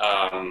lot.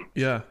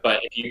 But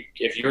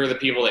if you're the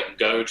people that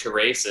go to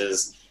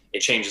races,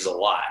 it changes a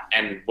lot.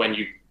 And when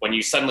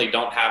you suddenly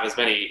don't have as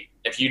many,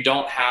 if you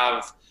don't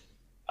have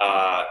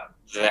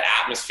the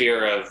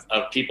atmosphere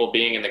of people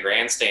being in the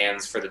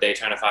grandstands for the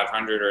Daytona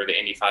 500 or the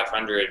Indy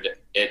 500,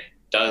 it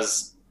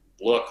does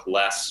look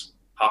less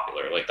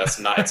popular. Like that's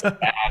not, it's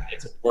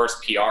a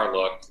worse PR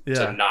look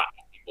to not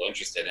have people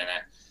interested in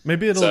it.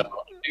 Maybe it'll. So I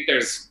think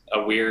it's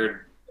a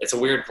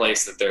weird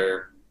place that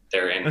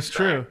they're in. That's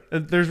true.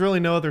 There's really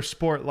no other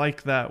sport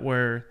like that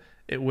where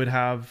it would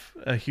have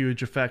a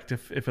huge effect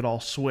if it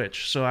all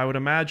switched. So I would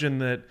imagine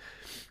that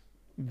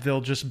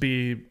there'll just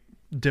be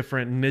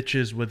different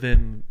niches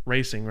within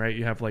racing, right?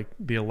 You have like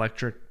the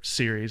electric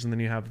series, and then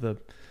you have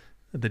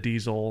the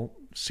diesel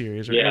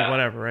series or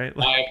whatever, right?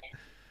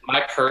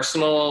 My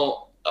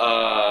personal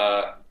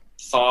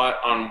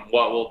thought on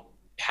what will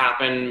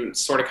happen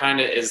sort of kind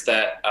of is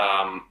that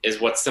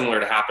is what's similar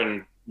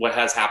to what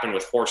has happened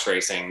with horse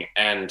racing.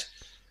 And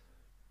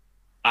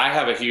I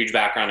have a huge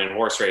background in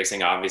horse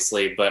racing,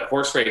 obviously, but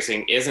horse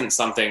racing isn't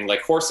something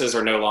like horses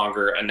are no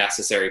longer a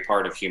necessary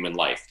part of human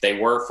life. They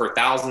were for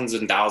thousands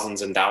and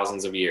thousands and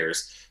thousands of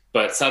years,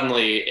 but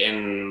suddenly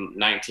in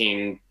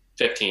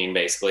 1915,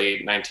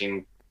 basically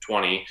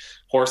 1920,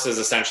 horses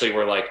essentially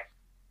were like,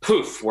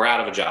 poof, we're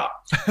out of a job.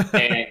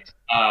 And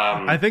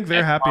I think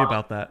they're happy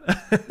about that.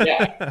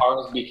 Yeah,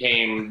 cars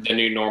became the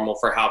new normal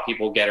for how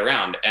people get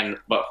around.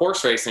 But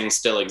horse racing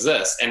still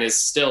exists and is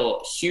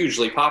still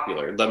hugely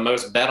popular. The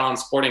most bet on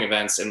sporting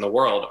events in the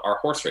world are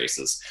horse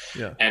races.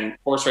 Yeah. And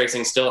horse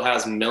racing still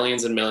has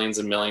millions and millions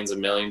and millions and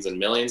millions and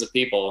millions of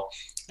people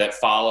that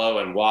follow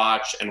and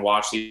watch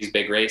these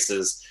big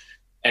races.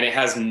 And it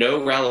has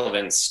no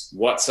relevance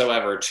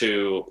whatsoever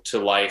to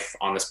life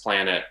on this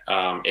planet.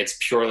 It's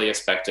purely a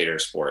spectator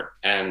sport.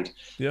 And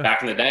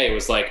back in the day, it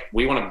was like,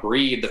 we want to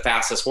breed the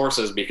fastest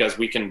horses because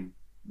we can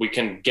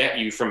get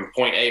you from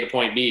point A to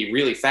point B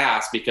really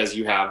fast because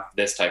you have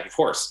this type of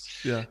horse.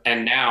 Yeah.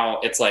 And now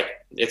it's like,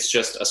 it's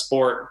just a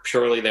sport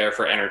purely there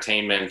for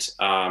entertainment.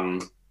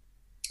 And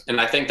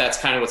I think that's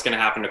kind of what's going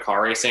to happen to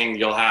car racing.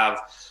 You'll have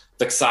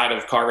the side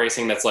of car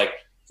racing that's like,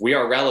 we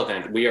are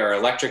relevant. We are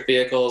electric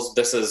vehicles.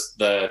 This is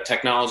the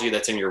technology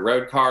that's in your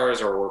road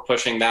cars, or we're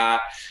pushing that.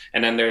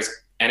 And then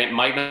it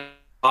might not be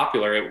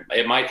popular.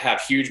 It might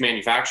have huge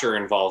manufacturer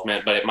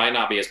involvement, but it might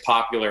not be as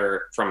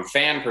popular from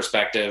fan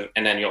perspective.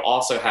 And then you'll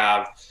also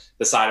have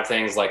the side of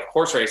things like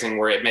horse racing,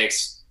 where it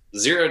makes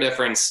zero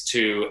difference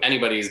to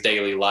anybody's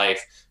daily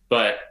life,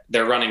 but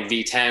they're running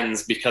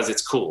V10s because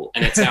it's cool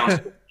and it sounds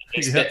cool.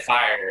 They spit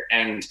fire,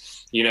 and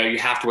you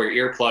have to wear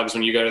earplugs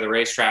when you go to the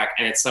racetrack,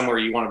 and it's somewhere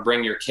you want to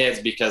bring your kids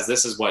because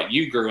this is what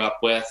you grew up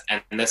with,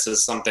 and this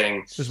is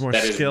something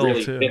that is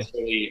really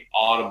visually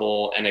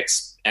audible and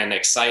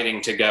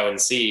exciting to go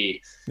and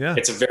see. Yeah.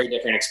 It's a very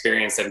different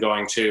experience than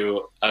going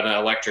to an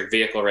electric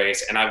vehicle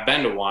race, and I've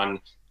been to one.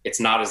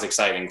 It's not as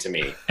exciting to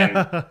me, and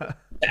to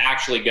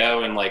actually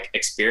go and like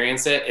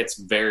experience it, it's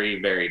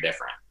very, very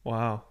different.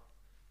 Wow.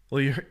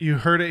 Well, you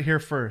heard it here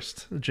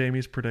first.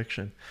 Jamey's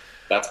prediction.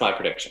 That's my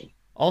prediction.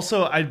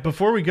 Also,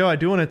 before we go, I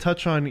do want to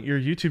touch on your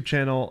YouTube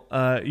channel.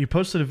 You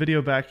posted a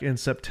video back in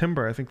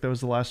September. I think that was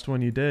the last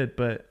one you did,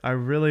 but I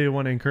really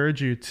want to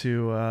encourage you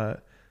to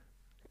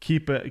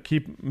keep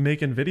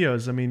making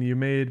videos. I mean, you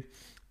made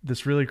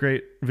this really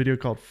great video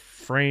called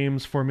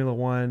Frames Formula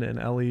One and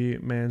Ellie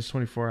Man's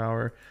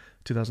 24-hour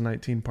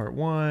 2019 Part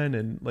 1,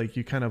 and like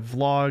you kind of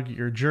vlog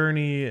your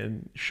journey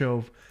and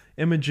show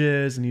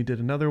images, and you did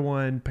another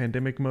one,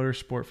 Pandemic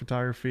Motorsport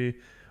Photography.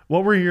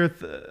 What are your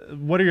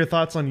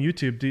thoughts on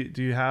YouTube?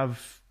 Do you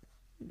have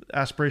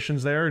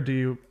aspirations there, or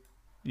do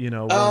you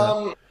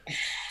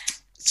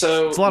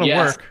so it's a lot of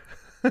work.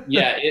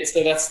 Yeah,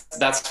 so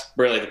that's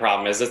really the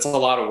problem. Is it's a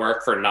lot of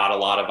work for not a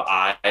lot of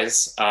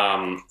eyes.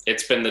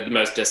 It's been the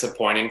most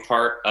disappointing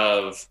part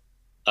of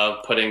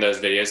putting those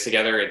videos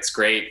together. It's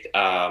great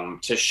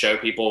to show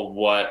people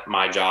what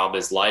my job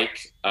is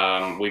like.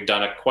 We've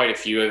done quite a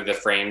few of the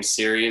Frames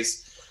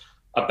series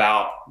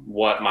about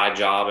what my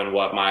job and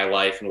what my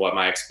life and what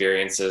my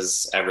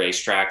experiences at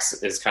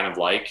racetracks is kind of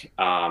like.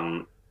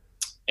 And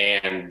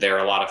they're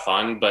a lot of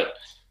fun, but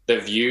the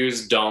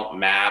views don't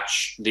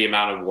match the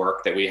amount of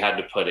work that we had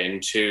to put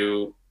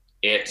into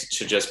it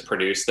to just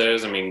produce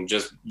those. I mean,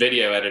 just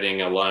video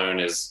editing alone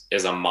is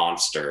a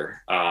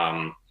monster.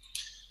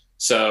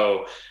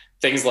 So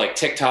things like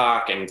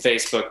TikTok and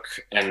Facebook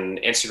and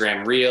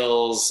Instagram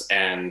Reels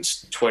and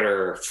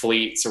Twitter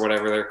Fleets or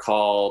whatever they're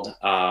called.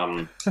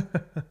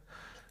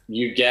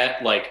 You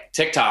get like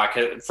TikTok,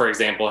 for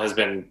example, has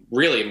been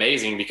really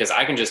amazing because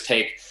I can just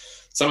take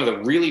some of the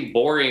really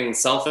boring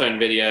cell phone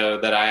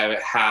video that I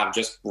have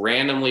just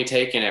randomly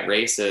taken at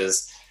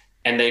races,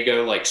 and they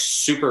go like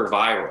super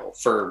viral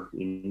for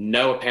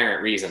no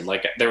apparent reason.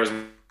 Like there was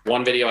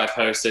one video I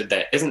posted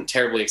that isn't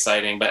terribly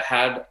exciting, but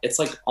it's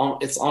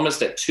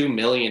almost at 2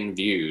 million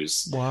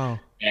views. Wow.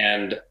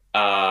 And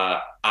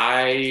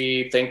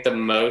I think the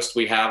most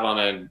we have on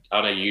a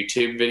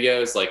YouTube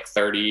video is like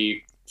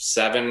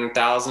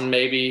 37,000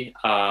 maybe.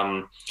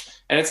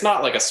 And it's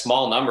not like a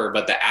small number,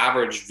 but the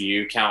average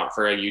view count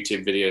for a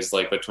YouTube video is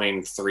like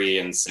between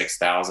 3,000 and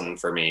 6,000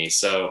 for me.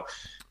 So,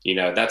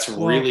 that's a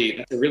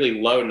really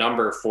low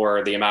number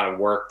for the amount of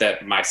work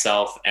that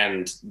myself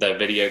and the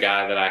video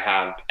guy that I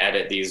have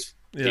edit these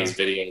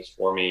videos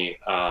for me.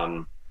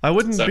 I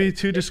wouldn't be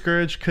too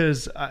discouraged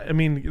because, I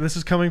mean, this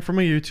is coming from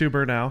a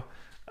YouTuber now.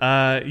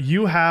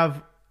 You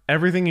have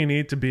everything you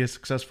need to be a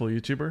successful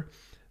YouTuber.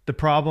 The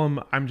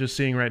problem I'm just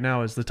seeing right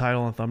now is the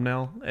title and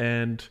thumbnail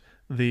and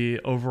the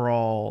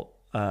overall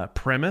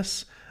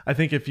premise. I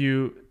think if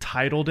you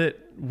titled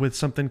it with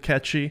something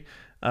catchy,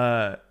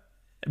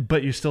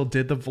 but you still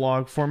did the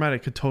vlog format, it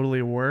could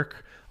totally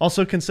work.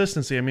 Also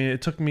consistency. I mean,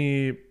 it took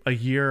me a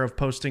year of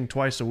posting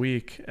twice a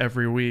week,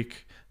 every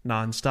week,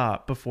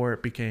 nonstop before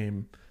it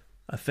became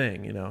a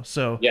thing, you know?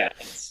 So, yeah,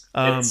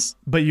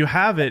 but you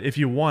have it if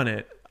you want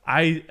it.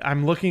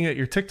 I'm looking at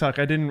your TikTok.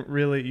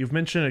 You've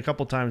mentioned it a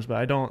couple times, but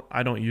I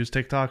don't use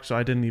TikTok, so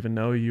I didn't even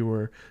know you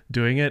were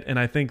doing it. And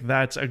I think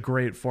that's a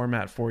great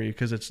format for you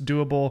because it's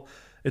doable.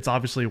 It's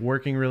obviously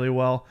working really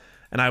well.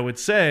 And I would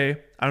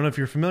say, I don't know if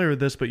you're familiar with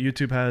this, but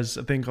YouTube has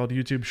a thing called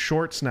YouTube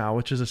Shorts now,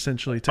 which is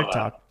essentially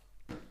TikTok.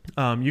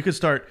 You could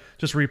start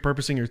just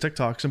repurposing your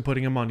TikToks and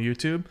putting them on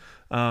YouTube.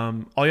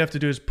 All you have to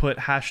do is put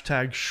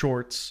hashtag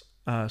shorts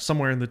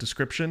somewhere in the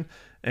description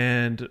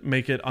and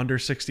make it under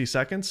 60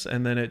 seconds.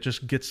 And then it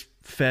just gets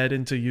fed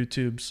into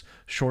YouTube's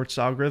shorts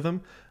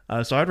algorithm.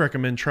 So I'd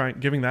recommend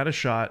giving that a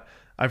shot.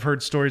 I've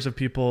heard stories of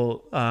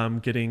people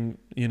getting,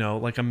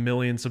 like 1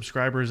 million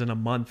subscribers in a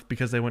month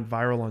because they went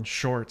viral on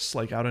shorts,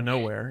 like out of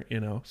nowhere,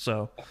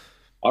 so.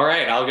 All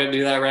right, I'll go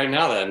do that right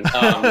now then.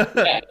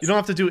 Yeah, you don't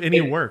have to do any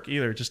work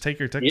either. Just take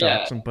your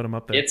TikToks and put them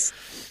up there.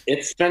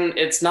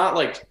 It's not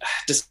like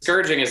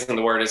discouraging isn't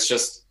the word. It's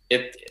just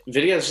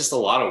video is just a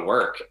lot of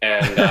work.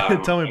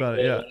 And tell me about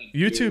it. Yeah,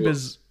 YouTube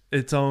is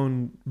its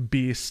own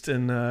beast,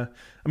 and I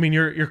mean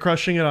you're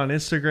crushing it on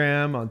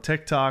Instagram, on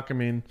TikTok. I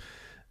mean,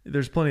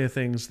 there's plenty of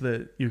things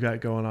that you got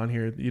going on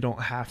here. You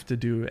don't have to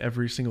do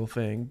every single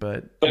thing,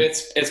 but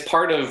it's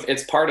part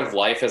of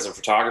life as a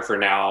photographer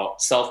now.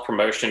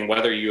 Self-promotion,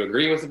 whether you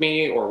agree with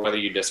me or whether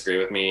you disagree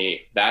with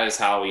me, that is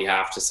how we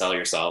have to sell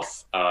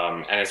yourself.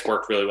 And it's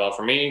worked really well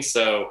for me.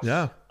 So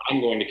yeah,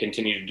 I'm going to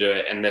continue to do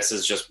it. And this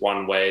is just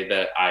one way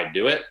that I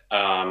do it.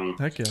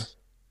 Heck yeah.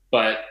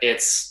 But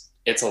it's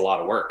a lot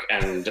of work,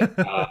 and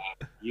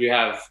you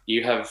have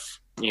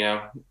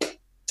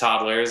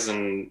toddlers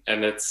and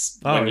it's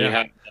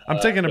I'm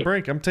taking a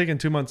break. I'm taking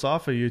 2 months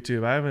off of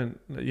YouTube. I haven't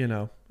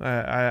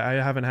I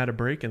haven't had a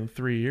break in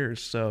 3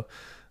 years, so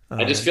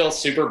I just feel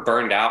super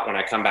burned out when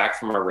I come back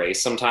from a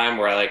race sometime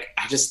where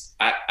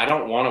I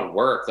don't want to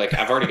work. Like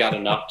I've already got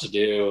enough to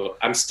do.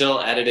 I'm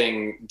still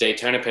editing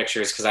Daytona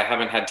pictures because I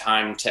haven't had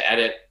time to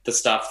edit the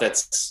stuff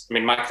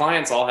my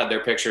clients all had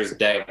their pictures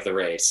day of the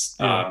race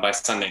by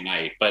Sunday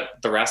night,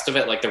 but the rest of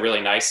it, like the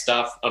really nice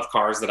stuff of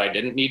cars that I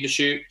didn't need to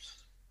shoot,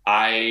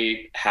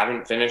 I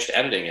haven't finished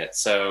editing it.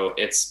 So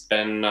it's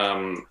been,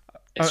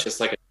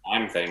 just like a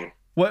time thing.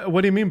 What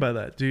do you mean by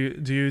that?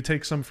 Do you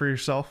take some for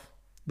yourself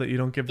that you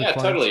don't give the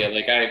clients? Totally.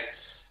 Like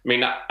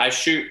I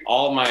shoot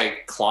all my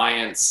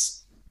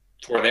clients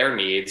for their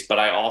needs, but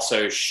I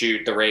also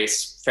shoot the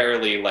race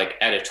fairly like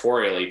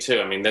editorially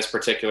too. I mean, this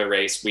particular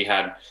race, we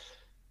had,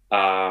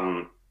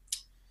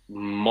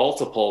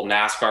 multiple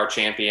NASCAR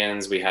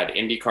champions. We had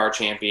IndyCar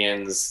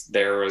champions.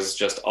 There was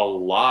just a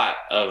lot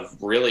of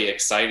really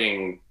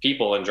exciting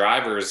people and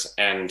drivers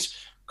and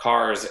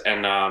cars.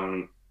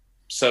 And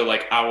so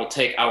like I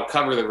will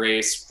cover the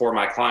race for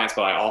my clients,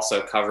 but I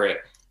also cover it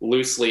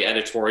loosely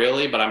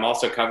editorially, but I'm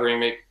also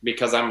covering it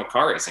because I'm a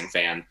car racing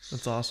fan.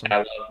 That's awesome. And I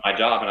love my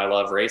job and I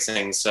love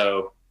racing.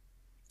 So,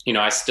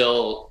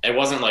 it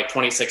wasn't like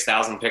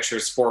 26,000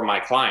 pictures for my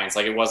clients.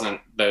 Like it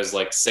wasn't those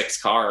like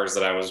 6 cars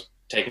that I was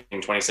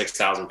taking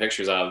 26,000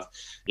 pictures of,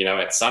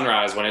 at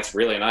sunrise when it's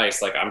really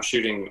nice. Like I'm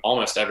shooting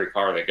almost every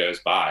car that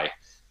goes by.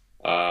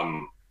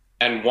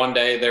 And one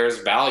day there's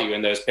value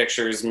in those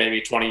pictures.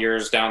 Maybe 20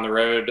 years down the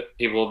road,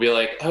 people will be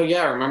like, oh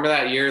yeah, remember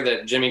that year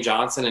that Jimmie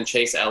Johnson and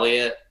Chase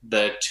Elliott,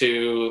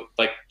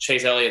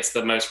 Chase Elliott's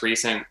the most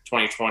recent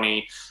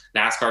 2020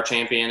 NASCAR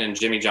champion and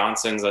Jimmie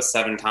Johnson's a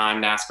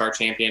 7-time NASCAR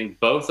champion.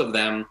 Both of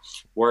them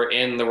were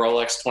in the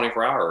Rolex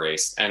 24-hour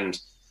race. And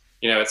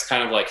it's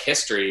kind of like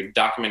history,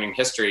 documenting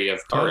history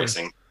of car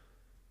racing.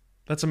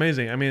 That's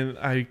amazing. I mean,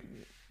 I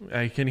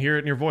can hear it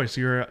in your voice.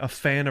 You're a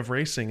fan of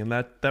racing, and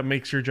that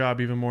makes your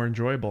job even more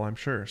enjoyable, I'm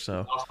sure.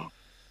 So, awesome.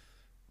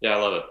 Yeah,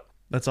 I love it.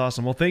 That's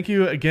awesome. Well, thank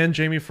you again,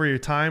 Jamey, for your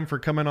time, for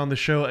coming on the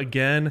show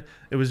again.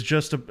 It was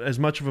just as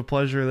much of a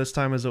pleasure this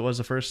time as it was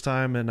the first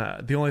time. And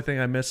the only thing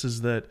I miss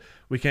is that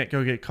we can't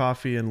go get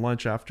coffee and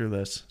lunch after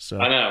this. So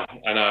I know.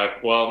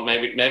 Well,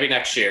 maybe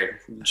next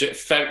year,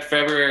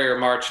 February or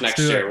March next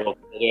year, we'll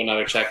do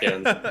another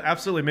check-in.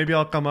 Absolutely. Maybe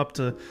I'll come up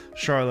to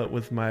Charlotte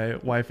with my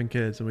wife and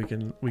kids, and we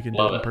can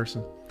do it in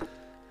person.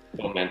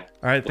 Cool, man.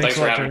 All right. Thanks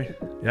a lot, Jamey.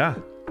 Yeah.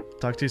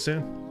 Talk to you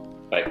soon.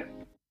 Bye.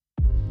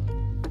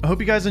 I hope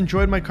you guys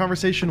enjoyed my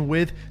conversation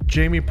with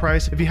Jamey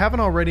Price. If you haven't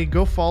already,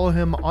 go follow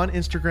him on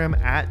Instagram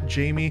at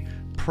Jamey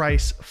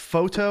Price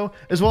Photo,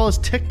 as well as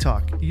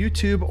TikTok,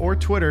 YouTube, or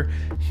Twitter.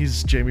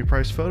 He's Jamey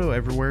Price Photo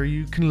everywhere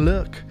you can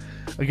look.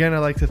 Again, I'd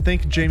like to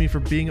thank Jamey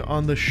for being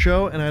on the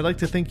show, and I'd like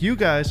to thank you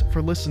guys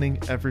for listening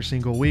every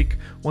single week.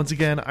 Once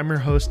again, I'm your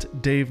host,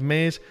 Dave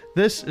Mays.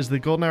 This is the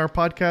Golden Hour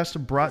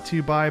Podcast brought to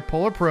you by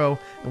Polar Pro,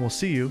 and we'll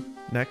see you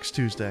next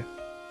Tuesday.